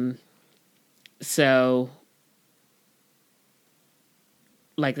 So,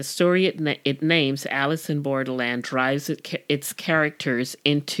 like the story it names, Alice in Borderland drives its characters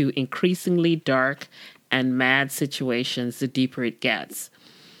into increasingly dark and mad situations the deeper it gets.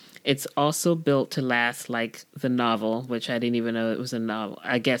 It's also built to last like the novel, which I didn't even know it was a novel.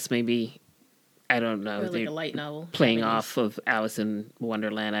 I guess maybe, I don't know. Like a light novel. Playing off of Alice in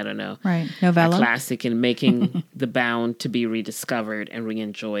Wonderland, I don't know. Right, novella. A classic in making the bound to be rediscovered and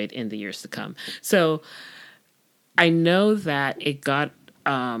re-enjoyed in the years to come. So I know that it got,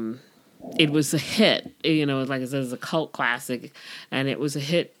 it was a hit, like I said, it's a cult classic, and it was a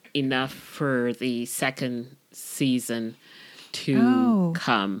hit enough for the second season to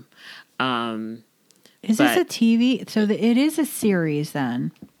come. Is this a TV? So it is a series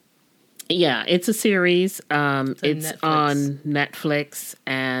then? Yeah, it's a series. It's Netflix. on Netflix,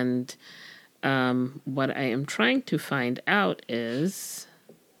 and what I am trying to find out is...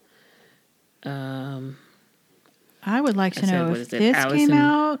 I would like to know if this came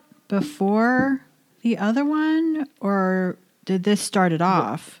out before the other one, or did this start it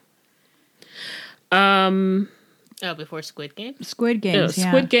off? Before Squid Game? Squid Games,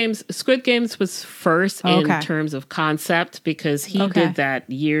 yeah. Squid Games was first in terms of concept because he did that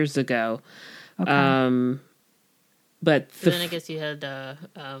years ago. Okay. But then I guess you had the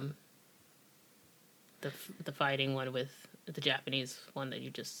fighting one with the Japanese one that you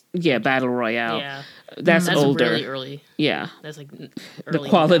just... Yeah, Battle Royale. Yeah. That's older. Really early. Yeah. That's like early. The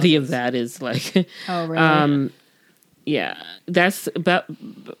quality of that is like... Oh, really? Yeah. That's about...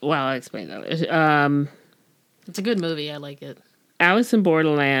 Well, I'll explain that. It's a good movie. I like it. Alice in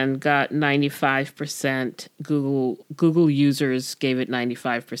Borderland got 95%. Google users gave it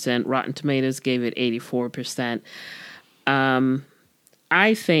 95%. Rotten Tomatoes gave it 84%.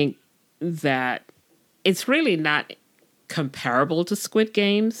 I think that it's really not comparable to Squid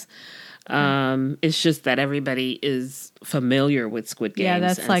Games. It's just that everybody is familiar with Squid Games. Yeah,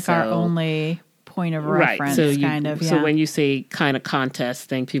 that's like our only point of reference, right. kind of. Yeah. So when you say kind of contest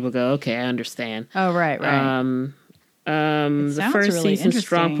thing, people go, okay, I understand. Oh, right. The first really season's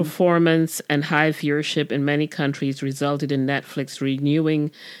strong interesting. performance and high viewership in many countries resulted in Netflix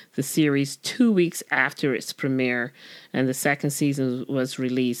renewing the series 2 weeks after its premiere, and the second season was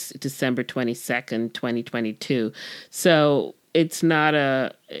released December 22nd, 2022. So it's not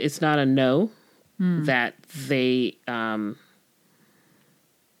a no that they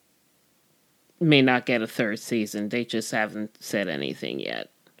may not get a third season. They just haven't said anything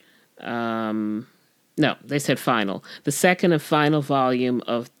yet. No, they said final. The second and final volume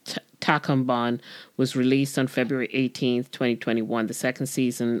of Takamban was released on February 18th, 2021, the second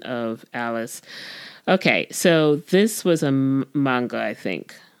season of Alice. Okay, so this was a manga, I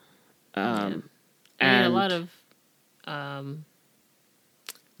think. And a lot of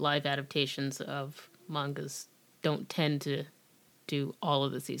live adaptations of mangas don't tend to do all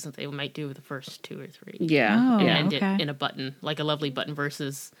of the seasons. They might do the first 2 or 3. Yeah. Oh, yeah. End it in a button, like a lovely button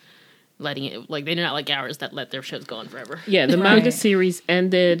versus... letting it, like, they're not like ours that let their shows go on forever. Yeah, the manga series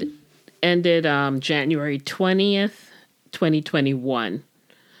ended January 20th, 2021.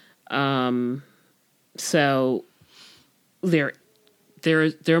 So there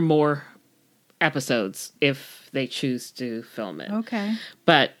are more episodes if they choose to film it. Okay.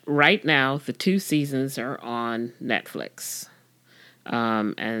 But right now, the 2 seasons are on Netflix.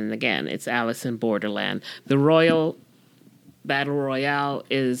 And again, it's Alice in Borderland. The Royal Battle Royale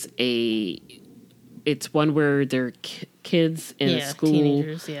is it's one where they're kids in a school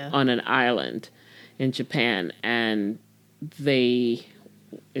teenagers, on an island in Japan, and is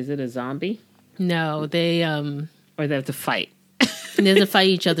it a zombie? No, they Or they have to fight. they have to fight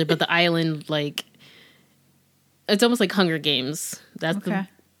each other, but the island, like, it's almost like Hunger Games. That's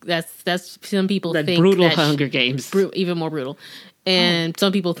that's some people That think brutal that Hunger Games. Even more brutal. And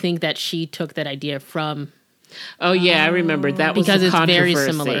some people think that she took that idea from. Oh yeah, I remember that was because a it's very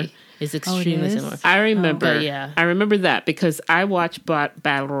controversy. similar. It's extremely is? similar. I remember. But yeah. I remember that because I watched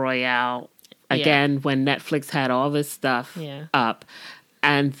Battle Royale again when Netflix had all this stuff up,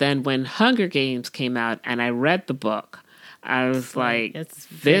 and then when Hunger Games came out, and I read the book, I was like,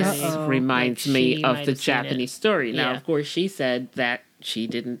 "This reminds me of the Japanese story." Now, of course, she said that she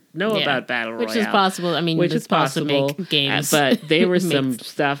didn't know about Battle Royale, which is possible. I mean, which it's is possible to make games, but there was some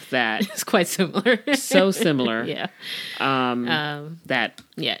stuff that it's quite similar. So similar, that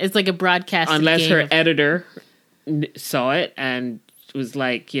it's like a broadcast. Unless her editor saw it and was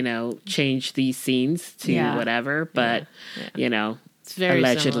like, change these scenes to whatever, but it's very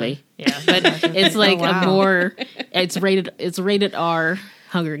allegedly, similar. But it's like a more. It's rated R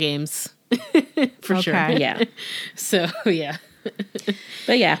Hunger Games for sure. Yeah. So yeah.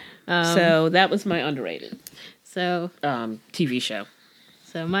 But yeah, so that was my underrated TV show.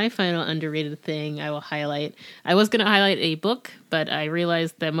 So my final underrated thing I will highlight. I was going to highlight a book, but I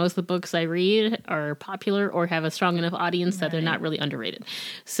realized that most of the books I read are popular or have a strong enough audience that they're not really underrated.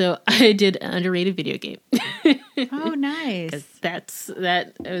 So I did an underrated video game. Oh, nice. Most of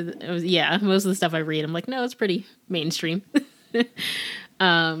the stuff I read, I'm like, no, it's pretty mainstream.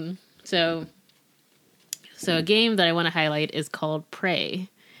 So a game that I want to highlight is called Prey.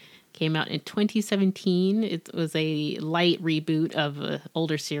 Came out in 2017. It was a light reboot of an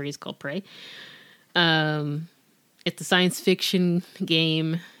older series called Prey. It's a science fiction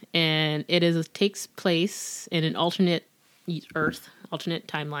game, and takes place in an alternate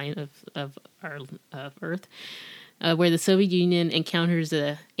timeline of Earth, where the Soviet Union encounters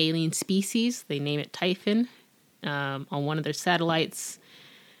an alien species. They name it Typhon on one of their satellites,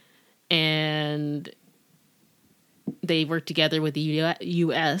 and they work together with the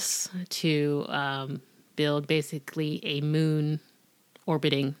U.S. to build basically a moon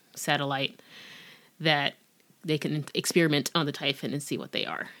orbiting satellite that they can experiment on the Typhon and see what they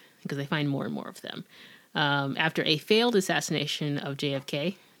are, because they find more and more of them. After a failed assassination of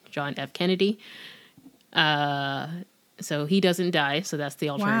JFK, John F. Kennedy, so he doesn't die, so that's the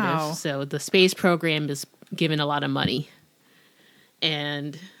alternative. Wow. So the space program is given a lot of money.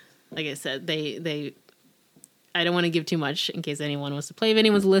 And like I said, they I don't want to give too much in case anyone wants to play. If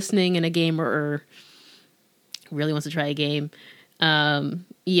anyone's listening and a gamer or really wants to try a game, I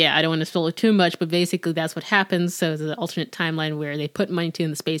don't want to spoil it too much, but basically that's what happens. So it's an alternate timeline where they put money into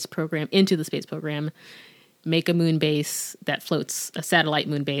the space program, make a moon base that floats, a satellite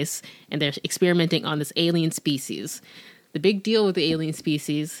moon base, and they're experimenting on this alien species. The big deal with the alien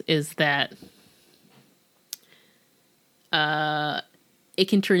species is that it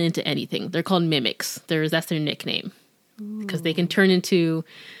can turn into anything. They're called mimics. That's their nickname, because they can turn into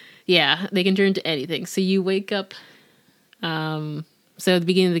anything. So you wake up. So at the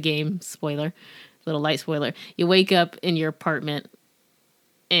beginning of the game, little light spoiler, you wake up in your apartment,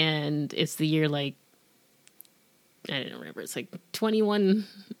 and it's the year I don't remember. It's like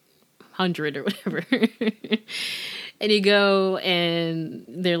 2100 or whatever, and you go, and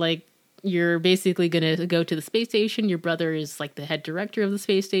they're like, you're basically going to go to the space station. Your brother is like the head director of the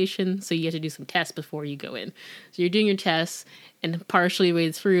space station, so you have to do some tests before you go in. So you're doing your tests, and partially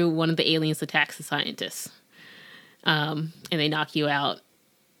way through, one of the aliens attacks the scientists. And they knock you out.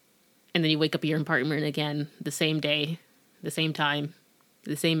 And then you wake up in your apartment again the same day, the same time,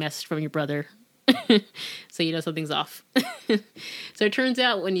 the same message from your brother. So you know something's off. So it turns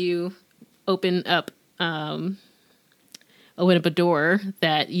out when you open up a door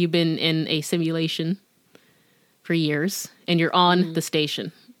that you've been in a simulation for years, and you're on the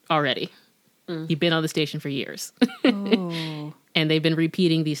station already. You've been on the station for years. Oh. And they've been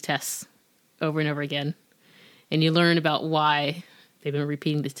repeating these tests over and over again. And you learn about why they've been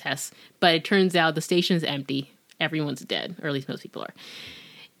repeating these tests. But it turns out the station is empty. Everyone's dead, or at least most people are.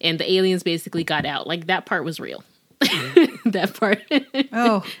 And the aliens basically got out. Like, that part was real. That part.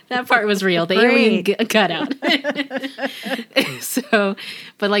 Oh, that part was real. The alien got out. So,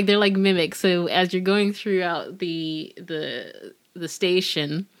 but like, they're like mimics. So as you're going throughout the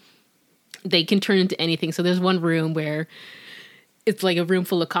station, they can turn into anything. So there's one room where it's like a room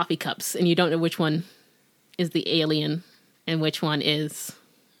full of coffee cups, and you don't know which one is the alien and which one is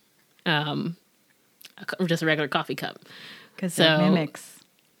just a regular coffee cup. Because they're mimics.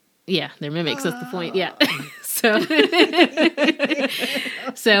 Yeah, they're mimics. That's the point. Yeah.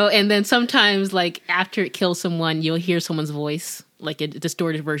 So, and then sometimes, like, after it kills someone, you'll hear someone's voice, like a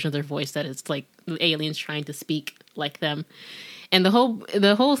distorted version of their voice that it's like the aliens trying to speak like them. And the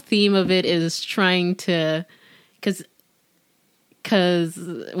whole theme of it is trying to, because because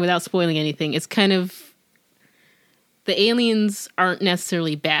without spoiling anything, it's kind of the aliens aren't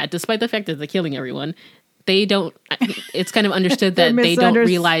necessarily bad, despite the fact that they're killing everyone. They don't. It's kind of understood that they don't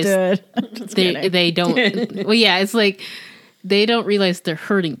realize they don't. Well, yeah, it's like they don't realize they're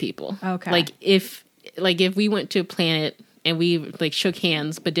hurting people. Okay, like if we went to a planet and we like shook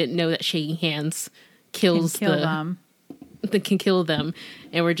hands, but didn't know that shaking hands kills them, that can kill them,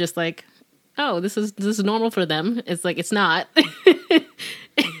 and we're just like, oh, this is normal for them. It's like it's not.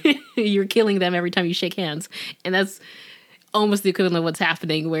 You're killing them every time you shake hands, and that's almost the equivalent of what's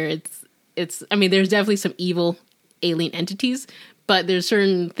happening. Where it's. I mean, there's definitely some evil alien entities, but there's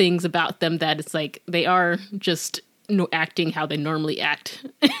certain things about them that it's like they are just acting how they normally act,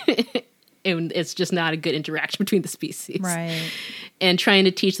 and it's just not a good interaction between the species. Right. And trying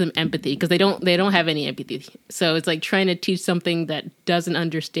to teach them empathy because they don't have any empathy. So it's like trying to teach something that doesn't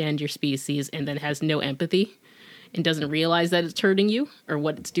understand your species and then has no empathy and doesn't realize that it's hurting you or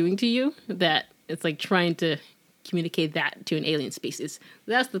what it's doing to you. That it's like trying to communicate that to an alien species.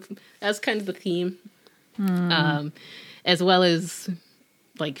 That's kind of the theme, as well as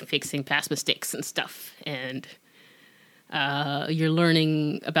like fixing past mistakes and stuff. And you're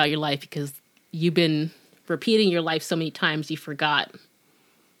learning about your life because you've been repeating your life so many times you forgot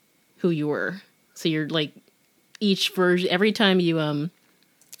who you were. So you're like each version, every time you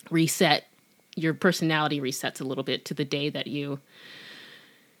reset, your personality resets a little bit to the day that you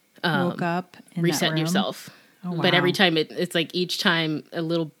woke up in reset yourself. Oh, wow. But every time it's like each time a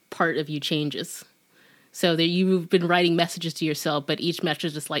little part of you changes. So that you've been writing messages to yourself, but each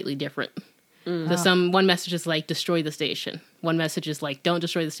message is slightly different. So one message is like destroy the station. One message is like don't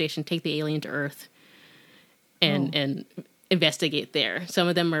destroy the station, take the alien to Earth and investigate there. Some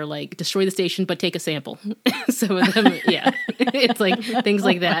of them are like destroy the station but take a sample. Some of them it's like things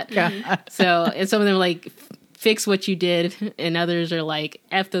like that. So and some of them are like fix what you did, and others are like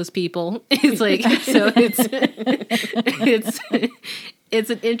F those people. It's like so it's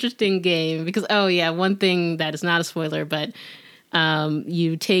an interesting game because one thing that is not a spoiler, but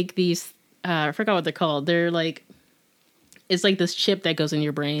you take these I forgot what they're called. They're like it's like this chip that goes in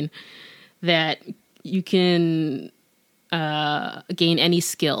your brain that you can gain any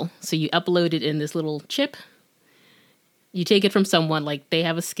skill. So you upload it in this little chip. You take it from someone, like they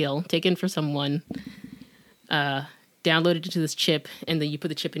have a skill, take it from someone, download it to this chip, and then you put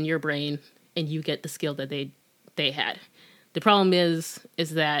the chip in your brain, and you get the skill that they had. The problem is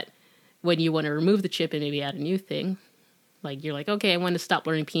that when you want to remove the chip and maybe add a new thing, like you're like, okay, I want to stop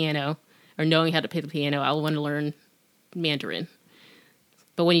learning piano or knowing how to play the piano. I want to learn Mandarin.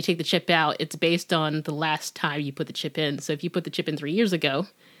 But when you take the chip out, it's based on the last time you put the chip in. So if you put the chip in 3 years ago,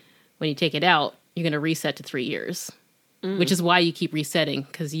 when you take it out, you're going to reset to 3 years. Which is why you keep resetting,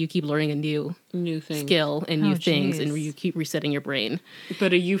 because you keep learning a new thing. Skill and new things, and you keep resetting your brain.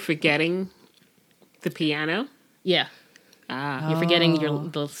 But are you forgetting the piano? Yeah. You're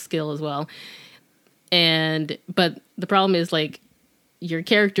forgetting the skill as well. But the problem is, like, your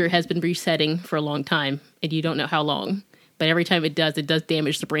character has been resetting for a long time, and you don't know how long. But every time it does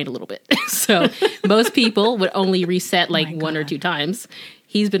damage the brain a little bit. So most people would only reset like one or two times.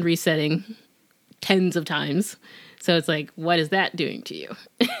 He's been resetting tens of times. So it's like, what is that doing to you?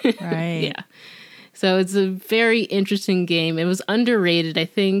 Right. Yeah. So it's a very interesting game. It was underrated, I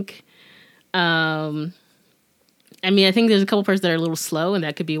think. I think there's a couple parts that are a little slow, and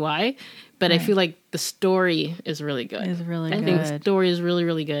that could be why. But I feel like the story is really good. It's really good. I think the story is really,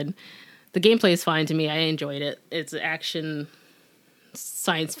 really good. The gameplay is fine to me. I enjoyed it. It's an action,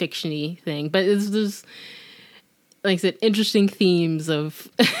 science fiction-y thing. But there's, like I said, interesting themes of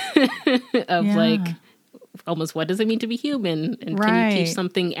like, almost what does it mean to be human? And can you teach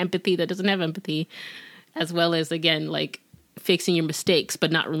something empathy that doesn't have empathy? As well as, again, like fixing your mistakes,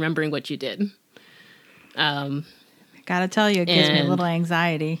 but not remembering what you did. Gotta tell you, it gives me a little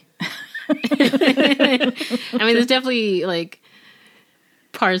anxiety. There's definitely like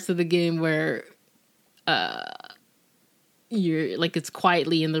parts of the game where you're like, it's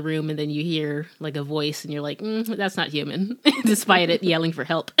quietly in the room and then you hear like a voice and you're like, that's not human, despite it yelling for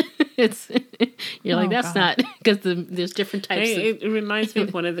help. You're like, that's not, because there's different types. It reminds me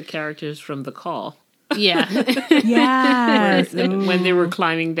of one of the characters from The Call. Yeah. Yeah. When they were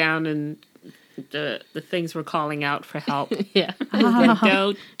climbing down and the things were calling out for help. Yeah. Don't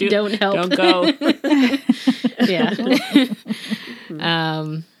help. Don't go. Yeah.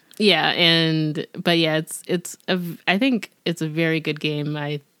 I think it's a very good game.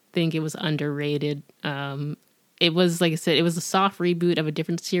 I think it was underrated. It was, like I said, it was a soft reboot of a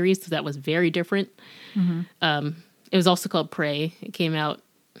different series, so that was very different. Mm-hmm. It was also called Prey. It came out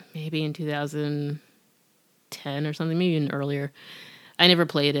maybe in 2000. 2010 or something, maybe even earlier. I never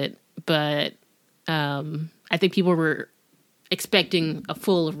played it, but I think people were expecting a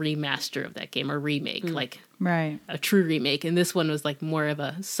full remaster of that game or remake, like Right. a true remake. And this one was like more of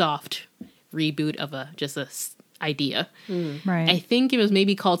a soft reboot of just a idea. Right. I think it was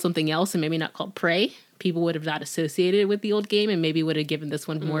maybe called something else and maybe not called Prey. People would have not associated it with the old game and maybe would have given this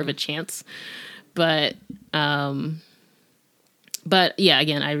one more of a chance. But yeah,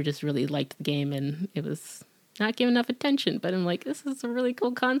 again, I just really liked the game and it was not given enough attention. But I'm like, this is a really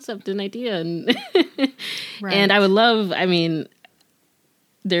cool concept and idea. And Right. and I would love, I mean,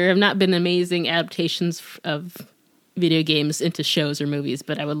 there have not been amazing adaptations of video games into shows or movies,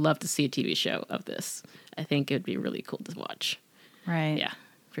 but I would love to see a TV show of this. I think it would be really cool to watch. Right. Yeah,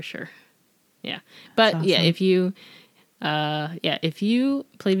 for sure. Yeah. But That's yeah, awesome. if you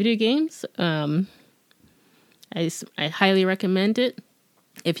play video games, I highly recommend it.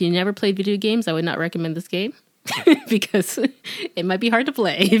 If you never played video games, I would not recommend this game because it might be hard to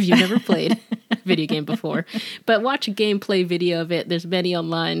play if you've never played a video game before. But watch a gameplay video of it. There's many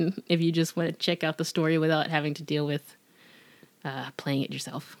online if you just want to check out the story without having to deal with playing it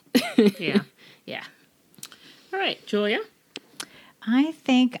yourself. Yeah. Yeah. All right, Julia. I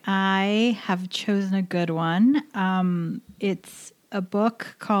think I have chosen a good one. It's a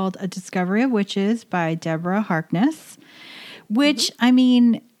book called A Discovery of Witches by Deborah Harkness, which, I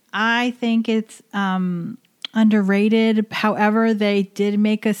mean, I think it's underrated. However, they did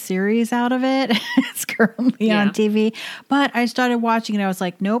make a series out of it. It's currently on TV. But I started watching it. I was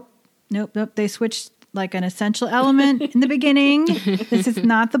like, nope. They switched like an essential element in the beginning. This is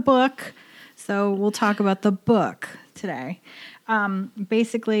not the book. So we'll talk about the book today.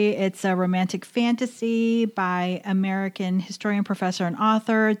 Basically, it's a romantic fantasy by American historian, professor, and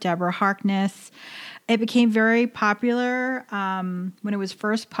author Deborah Harkness. It became very popular when it was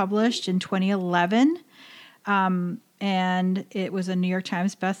first published in 2011. And it was a New York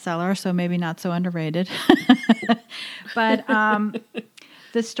Times bestseller, so maybe not so underrated. But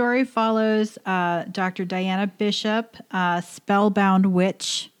the story follows Dr. Diana Bishop, a spellbound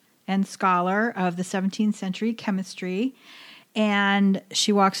witch and scholar of the 17th century chemistry. And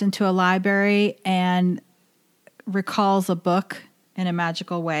she walks into a library and recalls a book in a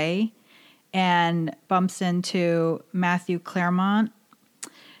magical way and bumps into Matthew Claremont,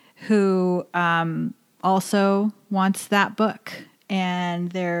 who also wants that book.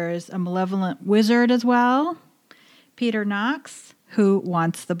 And there's a malevolent wizard as well, Peter Knox, who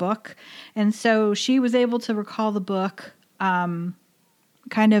wants the book. And so she was able to recall the book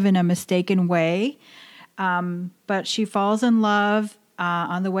kind of in a mistaken way. But she falls in love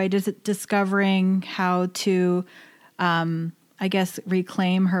on the way to discovering how to, I guess,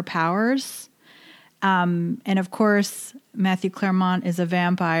 reclaim her powers. And of course, Matthew Claremont is a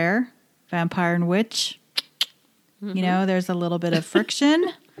vampire and witch. Mm-hmm. You know, there's a little bit of friction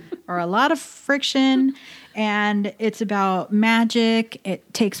or a lot of friction. And it's about magic.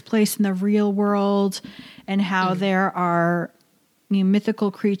 It takes place in the real world and how there are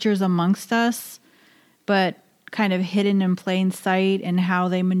mythical creatures amongst us, but kind of hidden in plain sight, and how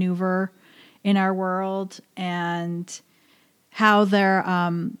they maneuver in our world, and how their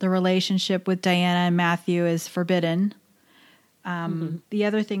the relationship with Diana and Matthew is forbidden. The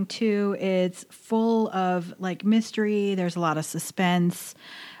other thing too, it's full of like mystery. There's a lot of suspense,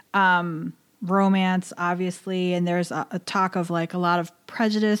 romance, obviously, and there's a talk of like a lot of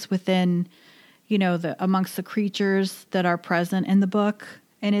prejudice within, amongst the creatures that are present in the book,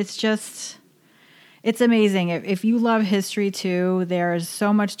 and it's amazing. If you love history too, there's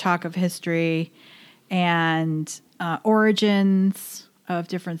so much talk of history and origins of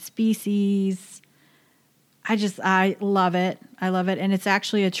different species. I love it. I love it. And it's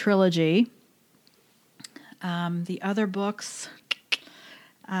actually a trilogy. The other books,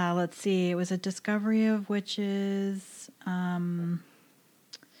 let's see, it was A Discovery of Witches.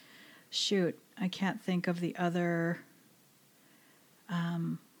 I can't think of the other.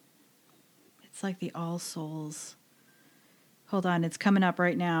 It's like the All Souls. Hold on, it's coming up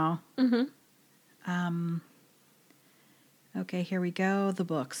right now. Mm-hmm. Okay, here we go. The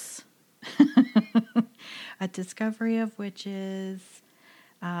books. A Discovery of Witches,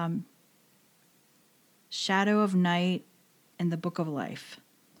 Shadow of Night, and The Book of Life.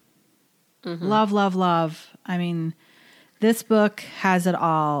 Mm-hmm. Love, love, love. I mean, this book has it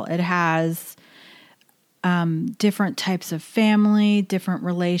all. It has different types of family, different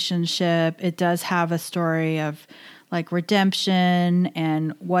relationship. It does have a story of like redemption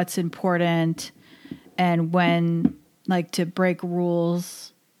and what's important and when like to break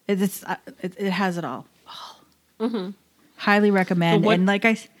rules. It has it all. Mm-hmm. Highly recommend. And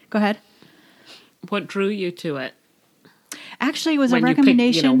go ahead. what drew you to it? Actually, it was When a you picked,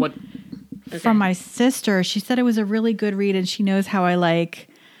 recommendation what? Okay. from my sister. She said it was a really good read, and she knows how I like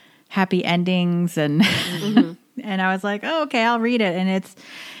happy endings, and and I was like, oh, okay, I'll read it. And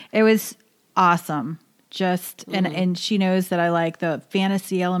it was awesome. Just and she knows that I like the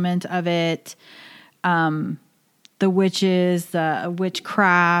fantasy element of it, the witches, the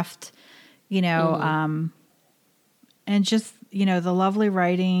witchcraft, and just the lovely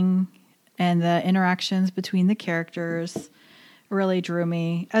writing and the interactions between the characters really drew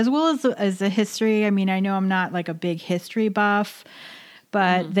me, as well as the history. I mean, I know I'm not like a big history buff,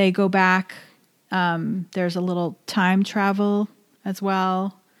 but they go back. There's a little time travel as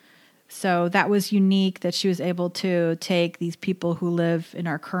well. So that was unique that she was able to take these people who live in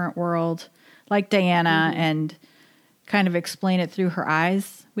our current world, like Diana, and kind of explain it through her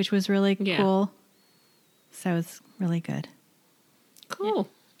eyes, which was really cool. So it was really good. Cool.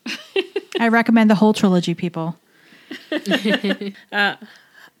 I recommend the whole trilogy, people. The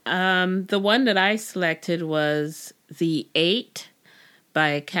one that I selected was The Eight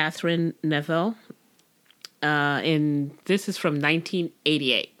by Catherine Neville. This is from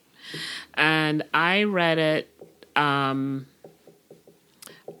 1988. And I read it. I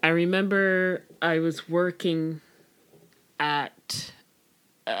remember I was working at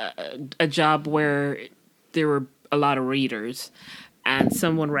a job where there were a lot of readers, and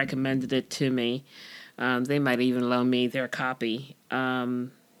someone recommended it to me. They might even loan me their copy.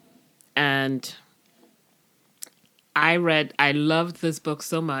 And I loved this book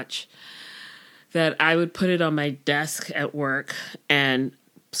so much that I would put it on my desk at work and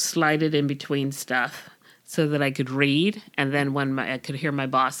slide it in between stuff so that I could read. And then when I could hear my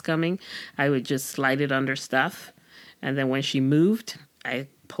boss coming, I would just slide it under stuff. And then when she moved, I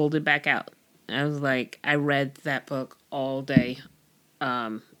pulled it back out. I was like, I read that book all day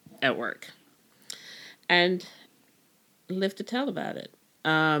at work. And live to tell about it.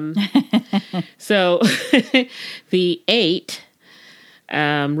 So The Eight,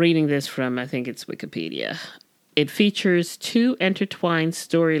 reading this from, I think it's Wikipedia. It features two intertwined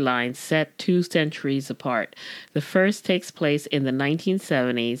storylines set 2 centuries apart. The first takes place in the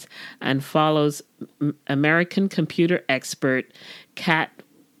 1970s and follows American computer expert Kat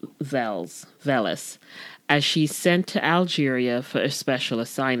Vellis as she's sent to Algeria for a special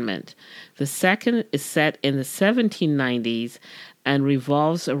assignment. The second is set in the 1790s and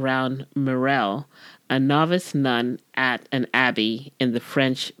revolves around Morel, a novice nun at an abbey in the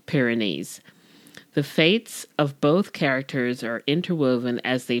French Pyrenees. The fates of both characters are interwoven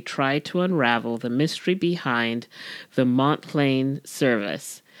as they try to unravel the mystery behind the Montplain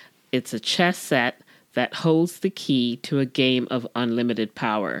service. It's a chess set that holds the key to a game of unlimited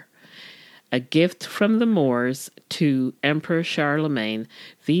power. A gift from the Moors to Emperor Charlemagne,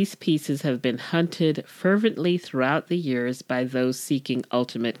 these pieces have been hunted fervently throughout the years by those seeking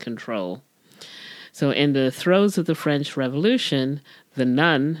ultimate control. So in the throes of the French Revolution, the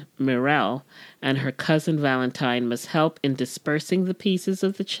nun, Mirelle, and her cousin Valentine must help in dispersing the pieces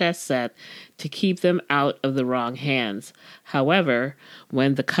of the chess set to keep them out of the wrong hands. However,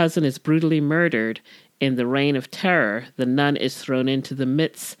 when the cousin is brutally murdered in the Reign of Terror, the nun is thrown into the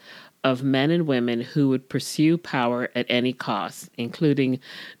midst of men and women who would pursue power at any cost, including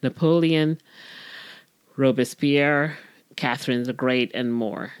Napoleon, Robespierre, Catherine the Great, and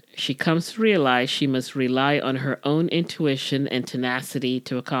more. She comes to realize she must rely on her own intuition and tenacity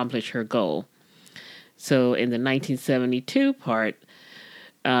to accomplish her goal. So in the 1972 part,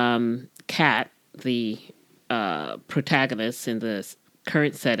 Kat, the protagonist in the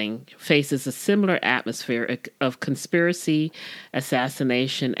current setting, faces a similar atmosphere of conspiracy,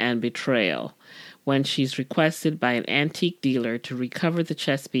 assassination, and betrayal. When she's requested by an antique dealer to recover the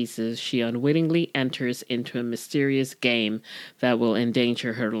chess pieces, she unwittingly enters into a mysterious game that will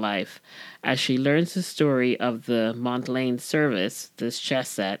endanger her life. As she learns the story of the Montplain service, this chess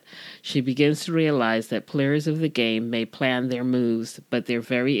set, she begins to realize that players of the game may plan their moves, but their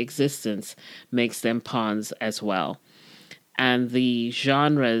very existence makes them pawns as well. And the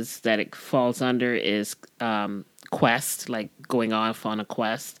genres that it falls under is quest, like going off on a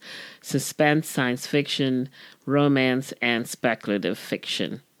quest, suspense, science fiction, romance, and speculative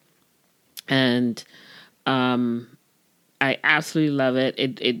fiction. And I absolutely love it.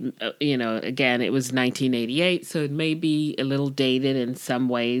 It again, it was 1988, so it may be a little dated in some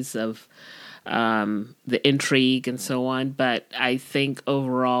ways of the intrigue and so on, but I think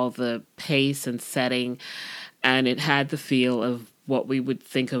overall the pace and setting, and it had the feel of what we would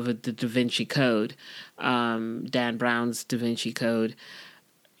think of the Da Vinci Code, Dan Brown's Da Vinci Code.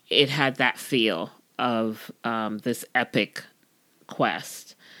 It had that feel of this epic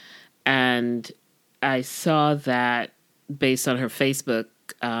quest. And I saw that based on her Facebook,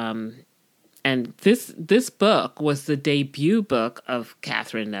 and this book was the debut book of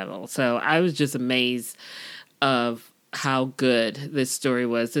Catherine Neville. So I was just amazed of how good this story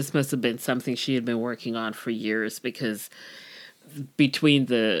was. This must have been something she had been working on for years, because between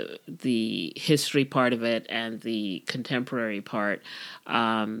the history part of it and the contemporary part,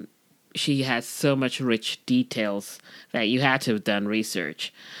 she has so much rich details that you had to have done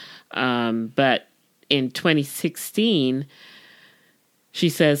research. But in 2016, she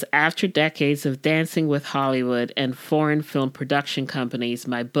says, after decades of dancing with Hollywood and foreign film production companies,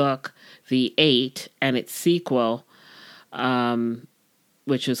 my book, The Eight, and its sequel,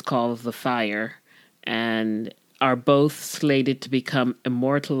 which is called The Fire, and are both slated to become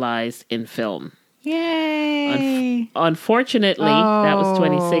immortalized in film. Yay! Unfortunately, that was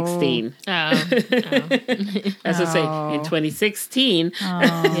 2016. As I say, in 2016.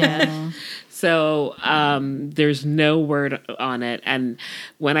 Yeah. So there's no word on it. And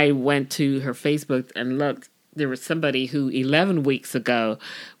when I went to her Facebook and looked, there was somebody who 11 weeks ago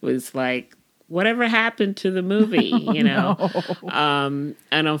was like, whatever happened to the movie, you know? And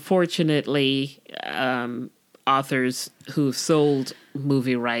unfortunately, authors who've sold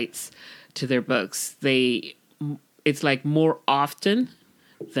movie rights to their books, it's like more often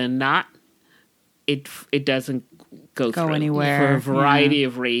than not, it doesn't go through anywhere for a variety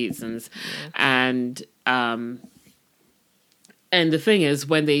of reasons. And the thing is,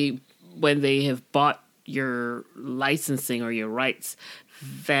 when they have bought your licensing or your rights,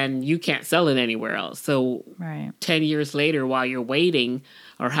 then you can't sell it anywhere else. So 10 years later, while you're waiting,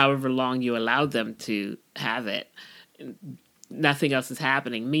 or however long you allowed them to have it, nothing else is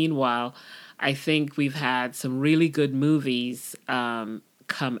happening. Meanwhile, I think we've had some really good movies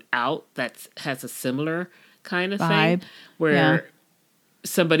come out that has a similar kind of vibe thing, where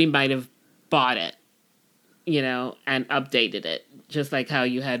somebody might have bought it, you know, and updated it, just like how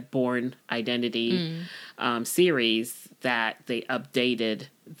you had Born Identity series that they updated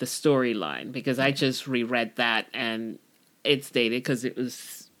the storyline, because I just reread that and it's dated because it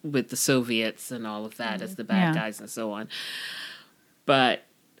was with the Soviets and all of that as the bad guys and so on. But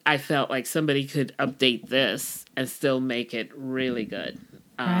I felt like somebody could update this and still make it really good.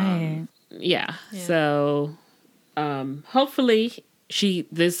 Yeah. So hopefully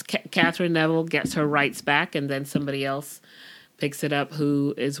Catherine Neville gets her rights back, and then somebody else picks it up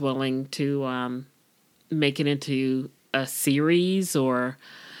who is willing to make it into a series or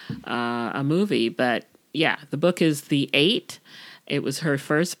a movie. But yeah, the book is The Eight. It was her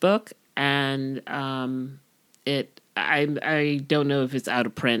first book, and I don't know if it's out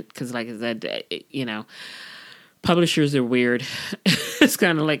of print, because like I said, you know, publishers are weird. It's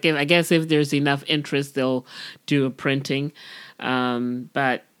kind of like, I guess if there's enough interest, they'll do a printing.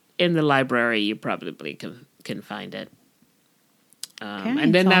 But in the library, you probably can find it.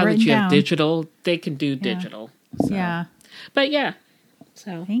 And then now that you have digital, they can do digital. So. But yeah,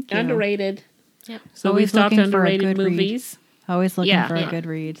 so thank you. Underrated. Yep. So Always we've talked looking for a underrated good movies. Always looking for a good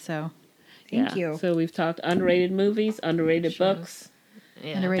read. So thank you. So we've talked underrated movies, underrated books,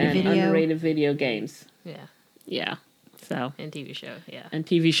 underrated video games. Yeah. So and TV show. Yeah. And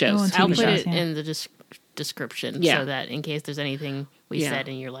TV shows. and I'll TV put shows, it in the description so that in case there's anything we said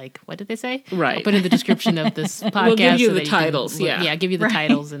and you're like, what did they say? Right. I'll put in the description of this podcast. We'll give you so the that titles. Yeah, give you the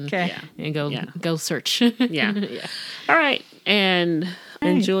titles and go search. Yeah. All right. And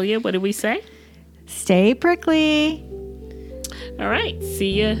Julia, what did we say? Stay prickly. All right.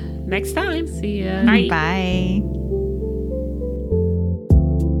 See you next time. See ya. Bye. Bye.